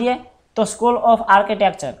આગળ વધીએ તો સ્કૂલ ઓફ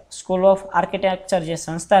આર્કિટેક્ચર જે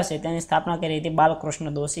સંસ્થા છે તેની સ્થાપના કરી હતી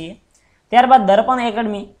બાલકૃષ્ણ દોશીએ. ત્યારબાદ દર્પણ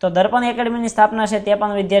એકેડમી. તો દર્પણ એકેડમીની સ્થાપના છે તે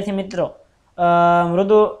પણ વિદ્યાર્થી મિત્રો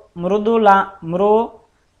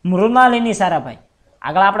મૃણાલિની સારાભાઈ,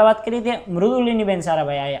 આગળ આપણે વાત કરી તે મૃદુલિનીબેન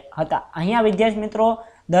સારાભાઈ હતા. અહીંયા વિદ્યાર્થી મિત્રો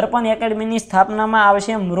દર્પણ એકેડમીની સ્થાપનામાં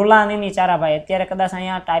આવશે મૃણાલિની સારાભાઈ. અત્યારે કદાચ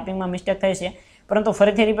અહીંયા ટાઈપિંગમાં મિસ્ટેક થઈ છે, પરંતુ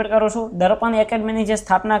ફરીથી રિપીટ કરું છું. દર્પણ એકેડમીની જે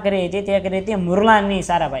સ્થાપના કરી હતી તે કરી હતી મૃણાલિની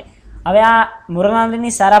સારાભાઈ. હવે આ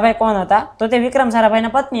મૃણાલિની સારાભાઈ કોણ હતા? તો તે વિક્રમ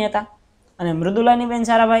સારાભાઈના પત્ની હતા. અને મૃદુલાનીબેન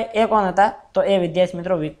સારાભાઈ એ કોણ હતા? તો એ વિદ્યાર્થી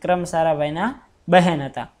મિત્રો વિક્રમ સારાભાઈના બહેન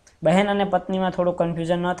હતા. બહેન અને પત્નીમાં થોડું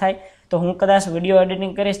કન્ફ્યુઝન ન થાય તો હું કદાચ વિડીયો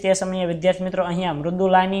એડિટિંગ કરીશ તે સમયે વિદ્યાર્થી મિત્રો અહીંયા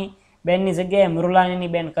મૃદુલાની બેનની જગ્યાએ મૃણાલિની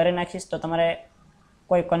બેન કરી નાખીશ, તો તમારે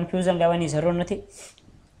કોઈ કન્ફ્યુઝન લેવાની જરૂર નથી.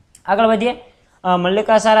 આગળ વધીએ.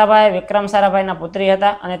 મલ્લિકા સારાભાઈ વિક્રમ સારાભાઈના પુત્રી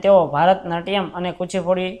હતા અને તેઓ ભારતનાટ્યમ અને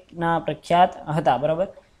કુચીપુડીના પ્રખ્યાત હતા. બરાબર.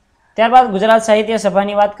 ત્યારબાદ ગુજરાત સાહિત્ય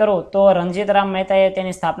સભાની વાત કરું તો રણજીતરામ મહેતાએ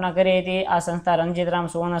તેની સ્થાપના કરી હતી. આ સંસ્થા રણજીતરામ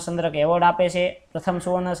સુવર્ણચંદ્રક એવોર્ડ આપે છે. પ્રથમ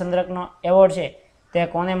સુવર્ણચંદ્રકનો એવોર્ડ છે તે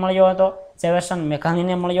કોને મળ્યો હતો? ઝવેરચંદ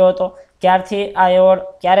મેઘાણીને મળ્યો હતો.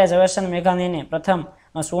 ક્યારે ઝવેરચંદ મેઘાણીને પ્રથમ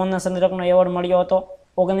સુવર્ણચંદ્રકનો એવોર્ડ મળ્યો હતો?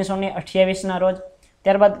 1928ના રોજ.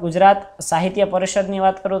 ત્યારબાદ ગુજરાત સાહિત્ય પરિષદની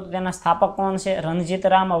વાત કરું તો તેના સ્થાપક કોણ છે?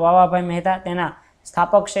 રણજીતરામ વાવાભાઈ મહેતા તેના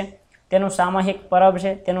સ્થાપક છે. તેનું સામયિક પરબ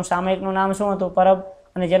છે. તેનું સામયિકનું નામ શું હતું? પરબ.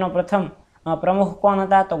 અને જેનો પ્રથમ પ્રમુખ કોણ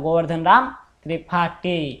હતા? તો ગોવર્ધનરામ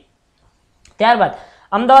ત્રિપાઠી. ત્યારબાદ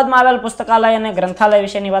અમદાવાદમાં આવેલ પુસ્તકાલય અને ગ્રંથાલય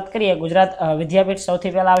વિશેની વાત કરીએ. ગુજરાત વિદ્યાપીઠ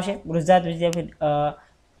સૌથી પહેલા આવશે, ગુજરાત વિદ્યાપીઠ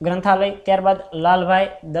ગ્રંથાલય. ત્યારબાદ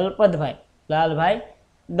લાલભાઈ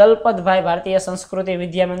દલપતભાઈ ભારતીય સંસ્કૃતિ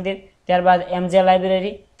વિદ્યા મંદિર. ત્યારબાદ MJ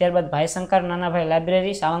લાઇબ્રેરી. ત્યારબાદ ભાઈશંકર નાનાભાઈ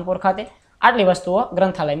લાઇબ્રેરી સાવંગપુર ખાતે. આટલી વસ્તુઓ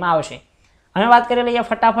ગ્રંથાલયમાં આવશે. હવે વાત કરી લઈએ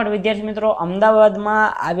ફટાફટ વિદ્યાર્થી મિત્રો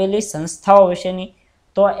અમદાવાદમાં આવેલી સંસ્થાઓ વિશેની.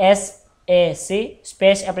 તો SAC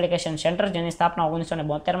સ્પેસ એપ્લિકેશન સેન્ટર, જેની સ્થાપના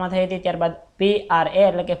 1972માં થઈ હતી. ત્યારબાદ PRA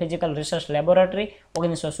એટલે કે physical research laboratory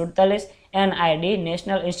 1947. NID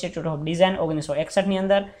national institute of design 1961ની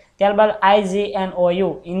અંદર. ત્યારબાદ IGNOU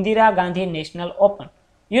Indira Gandhi national open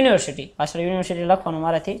university, પાછળ યુનિવર્સિટી લખવાનું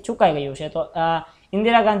મારાથી ચૂકાઈ ગયું છે, તો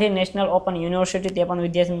Indira Gandhi national open university તે પણ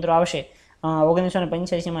વિદ્યાર્થી મિત્રો આવશે.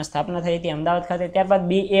 1985માં સ્થાપના થઈ હતી અમદાવાદ ખાતે. ત્યારબાદ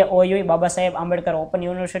BAOU Baba Saheb Ambedkar open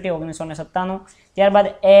university 1997. ત્યારબાદ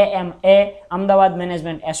AMA અમદાવાદ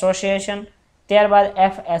મેનેજમેન્ટ એસોસિએશન. ત્યારબાદ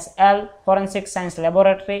FSL ફોરેન્સિક સાયન્સ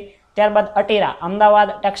લેબોરેટરી. ત્યારબાદ ATIRA Ahmedabad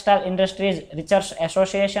textile industries research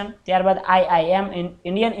association. ત્યારબાદ IIM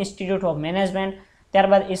Indian institute of management.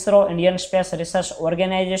 ત્યારબાદ ISRO Indian space research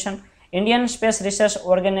organisation. Indian space research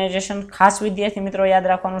organisation ખાસ વિદ્યાર્થી મિત્રો યાદ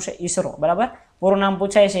રાખવાનું છે ISRO. બરાબર, પૂરું નામ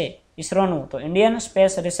પૂછાય છે ઇસરોનું તો ઇન્ડિયન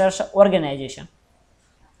સ્પેસ રિસર્ચ ઓર્ગેનાઇઝેશન.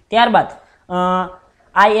 ત્યારબાદ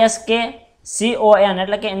ISKCON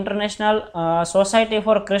એટલે કે ઇન્ટરનેશનલ સોસાયટી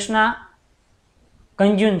ફોર કૃષ્ણા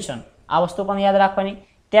કન્જ્યુન્શન, આ વસ્તુ પણ યાદ રાખવાની.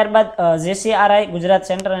 ત્યારબાદ JCRI Gujarat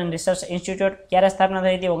centre and research institute ક્યારે સ્થાપના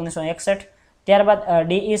થઈ હતી? 1961. ત્યારબાદ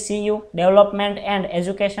DECU development and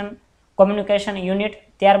education communication unit.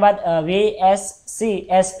 ત્યારબાદ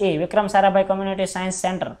VSCSE Vikram Sarabhai community science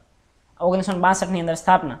centre 1962 ની અંદર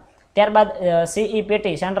સ્થાપના. ત્યારબાદ CEPT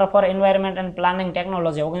centre for environment and planning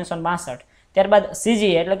technology 1962. ત્યારબાદ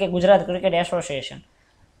CGA એટલે કે ગુજરાત ક્રિકેટ એસોસિએશન.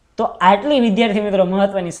 તો આટલી વિદ્યાર્થી મિત્રો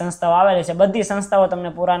મહત્વની સંસ્થાઓ આવેલી છે. બધી સંસ્થાઓ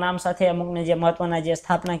તમને પૂરા નામ સાથે અમુકને જે મહત્વના જે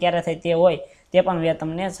સ્થાપના ક્યારે થઈ તે હોય તે પણ મેં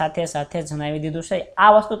તમને સાથે સાથે જણાવી દીધું છે.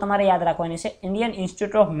 આ વસ્તુ તમારે યાદ રાખવાની છે. ઇન્ડિયન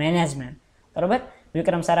ઇન્સ્ટિટ્યૂટ ઓફ મેનેજમેન્ટ, બરોબર,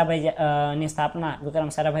 વિક્રમ સારાભાઈ ની સ્થાપના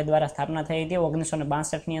વિક્રમ સારાભાઈ દ્વારા સ્થાપના થઈ હતી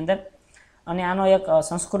 1962 ની અંદર. અને આનો એક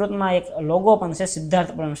સંસ્કૃતમાં એક લોગો પણ છે,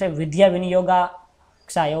 સિદ્ધાર્થ પણ છે, વિદ્યા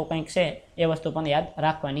વિનિયોગાક્ષા એવું કંઈક છે, એ વસ્તુ પણ યાદ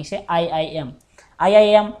રાખવાની છે.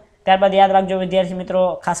 IIM. ત્યારબાદ યાદ રાખજો વિદ્યાર્થી મિત્રો,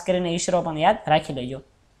 ખાસ કરીને ઈસરો પણ યાદ રાખી લેજો.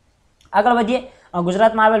 આગળ વધીએ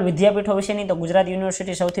ગુજરાતમાં આવેલ વિદ્યાપીઠો વિશેની. તો ગુજરાત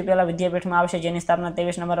યુનિવર્સિટી સૌથી પહેલા વિદ્યાપીઠમાં આવશે, જેની સ્થાપના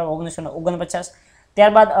 23 નવેમ્બર 1949.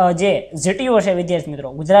 ત્યારબાદ જે GTU છે વિદ્યાર્થી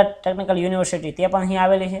મિત્રો, ગુજરાત ટેકનિકલ યુનિવર્સિટી, તે પણ અહીં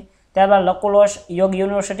આવેલી છે. ત્યારબાદ લકુલોશ યોગ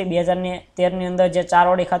યુનિવર્સિટી 2013 ની અંદર જે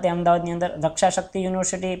ચારોડી ખાતે અમદાવાદની અંદર. રક્ષા શક્તિ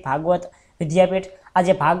યુનિવર્સિટી, ભાગવત વિદ્યાપીઠ. આ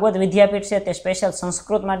જે ભાગવત વિદ્યાપીઠ છે તે સ્પેશિયલ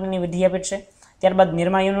સંસ્કૃત માટેની વિદ્યાપીઠ છે. ત્યારબાદ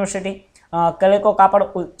નિરમા યુનિવર્સિટી, કલેકો કાપડ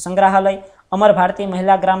સંગ્રહાલય, અમર ભારતી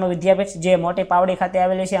મહિલા ગ્રામ વિદ્યાપીઠ જે મોટી પાવડી ખાતે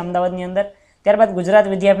આવેલી છે અમદાવાદની અંદર. ત્યારબાદ ગુજરાત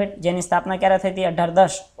વિદ્યાપીઠ, જેની સ્થાપના ક્યારે થઈ હતી?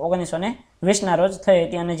 18-10-1920 ના રોજ થઈ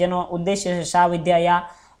હતી, અને જેનો ઉદ્દેશ્ય છે શા વિદ્યા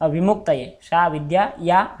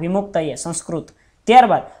યા વિમુક્તયે સંસ્કૃત.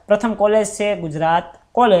 ત્યારબાદ પ્રથમ કોલેજ છે ગુજરાત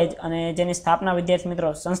કોલેજ, અને જેની સ્થાપના વિદ્યાર્થી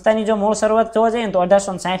મિત્રો, સંસ્થાની જો મૂળ શરૂઆત જોવા જઈએ તો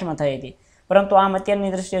 1860 થઈ હતી, પરંતુ આમ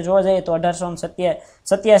અત્યારની દ્રષ્ટિએ જોવા જઈએ તો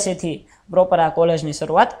 1887 થી પ્રોપર આ કોલેજની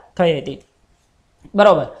શરૂઆત થઈ હતી,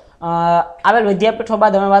 બરોબર. આવેલ વિદ્યાપીઠો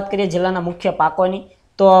બાદ હવે વાત કરીએ જિલ્લાના મુખ્ય પાકોની.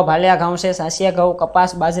 તો ભાલિયા ઘઉં છે, સાસિયા ઘઉં,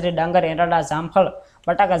 કપાસ, બાજરી, ડાંગર, એરંડા, જામફળ,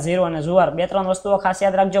 બટાકા, જીરું અને જુવાર. 2-3 વસ્તુઓ ખાસ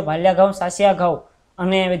યાદ રાખજો, ભાલિયા ઘઉં, સાસિયા ઘઉં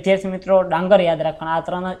અને વિદ્યાર્થી મિત્રો ડાંગર યાદ રાખવાના. આ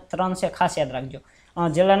ત્રણ છે, ખાસ યાદ રાખજો.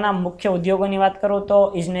 જિલ્લાના મુખ્ય ઉદ્યોગોની વાત કરું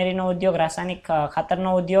તો ઇજનેરીનો ઉદ્યોગ, રાસાયણિક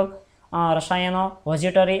ખાતરનો ઉદ્યોગ, રસાયણો,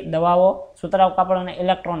 વેજીટરી, દવાઓ, સુતરાઉ કાપડ અને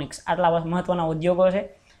ઇલેક્ટ્રોનિક્સ, આટલા મહત્વના ઉદ્યોગો છે.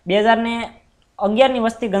 2011ની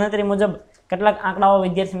વસ્તી ગણતરી મુજબ કેટલાક આંકડાઓ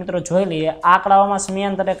વિદ્યાર્થી મિત્રો જોઈ લઈએ. આંકડાઓમાં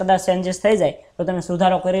સમયાંતરે કદાચ ચેન્જીસ થઈ જાય તો તમે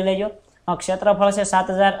સુધારો કરી લેજો. ક્ષેત્રફળ છે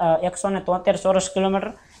 7173 ચોરસ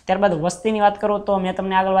કિલોમીટર. ત્યારબાદ વસ્તીની વાત કરું તો મેં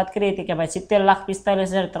તમને આગળ વાત કરી હતી કે ભાઈ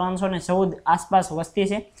 70,45,314 આસપાસ વસ્તી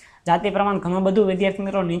છે. જાતિ પ્રમાણ ઘણું બધું વિદ્યાર્થી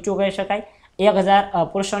મિત્રો નીચું કહી શકાય. 1000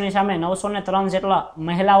 પુરુષોની સામે 903 જેટલા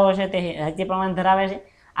મહિલાઓ છે તે જાતિ પ્રમાણ ધરાવે છે.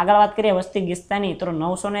 આગળ વાત કરીએ વસ્તી ગીચતાની તો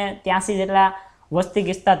 983 જેટલા વસ્તી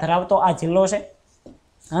ગીચતા ધરાવતો આ જિલ્લો છે.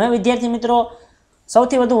 હવે વિદ્યાર્થી મિત્રો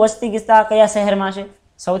સૌથી વધુ વસ્તી ગીચતા કયા શહેરમાં છે?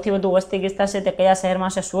 સૌથી વધુ વસ્તી ગીચતા છે તે કયા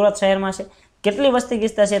શહેરમાં છે? સુરત શહેરમાં છે. કેટલી વસ્તી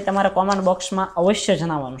ગીચતા છે તમારે કોમેન્ટ બોક્સમાં અવશ્ય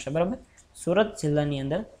જણાવવાનું છે, બરાબર. સુરત જિલ્લાની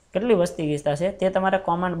અંદર કેટલી વસ્તી ગીચતા છે તે તમારે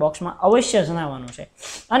કોમેન્ટ બોક્સમાં અવશ્ય જણાવવાનું છે.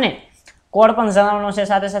 અને કોડ પણ જણાવવાનો છે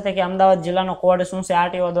સાથે સાથે કે અમદાવાદ જિલ્લાનો કોડ શું છે,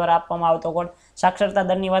 RTO દ્વારા આપવામાં આવતો કોડ. સાક્ષરતા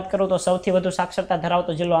દરની વાત કરું તો સૌથી વધુ સાક્ષરતા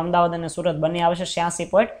ધરાવતો જિલ્લો અમદાવાદ અને સુરત બંને આવશે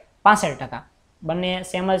 86.65%. બંને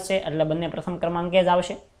સેમ જ છે એટલે બંને પ્રથમ ક્રમાંકે જ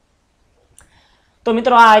આવશે. તો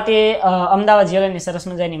મિત્રો આ હતી અમદાવાદ જિલ્લાની સરસ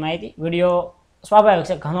મજાની માહિતી. વિડીયો સ્વાભાવિક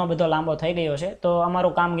છે ઘણો બધો લાંબો થઈ ગયો છે, તો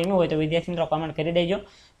અમારું કામ ગમ્યું હોય તો વિદ્યાર્થી મિત્રો કમેન્ટ કરી દેજો.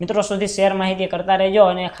 મિત્રો સુધી શેર માહિતી કરતા રહેજો,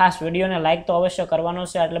 અને ખાસ વિડીયોને લાઇક તો અવશ્ય કરવાનો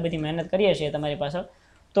છે. આટલી બધી મહેનત કરીએ છીએ તમારી પાસે,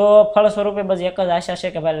 તો ફળ સ્વરૂપે બસ એક જ આશા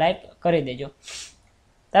છે કે ભાઈ લાઇક કરી દેજો.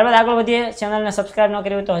 ત્યારબાદ આગળ વધીએ. ચેનલને સબસ્ક્રાઇબ ન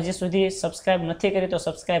કરી હોય તો હજી સુધી સબસ્ક્રાઇબ નથી કરી તો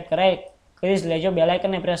સબસ્ક્રાઇબ કરી જ લેજો. બેલ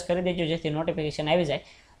આઇકનને પ્રેસ કરી દેજો જેથી નોટિફિકેશન આવી જાય.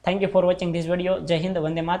 Thank you for watching this video. જય હિન્દ,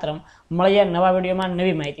 વંદે માતરમ. મળીએ નવા વિડીયોમાં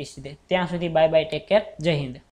નવી માહિતી સુધી. ત્યાં સુધી બાય બાય, ટેક કેર, જય હિન્દ.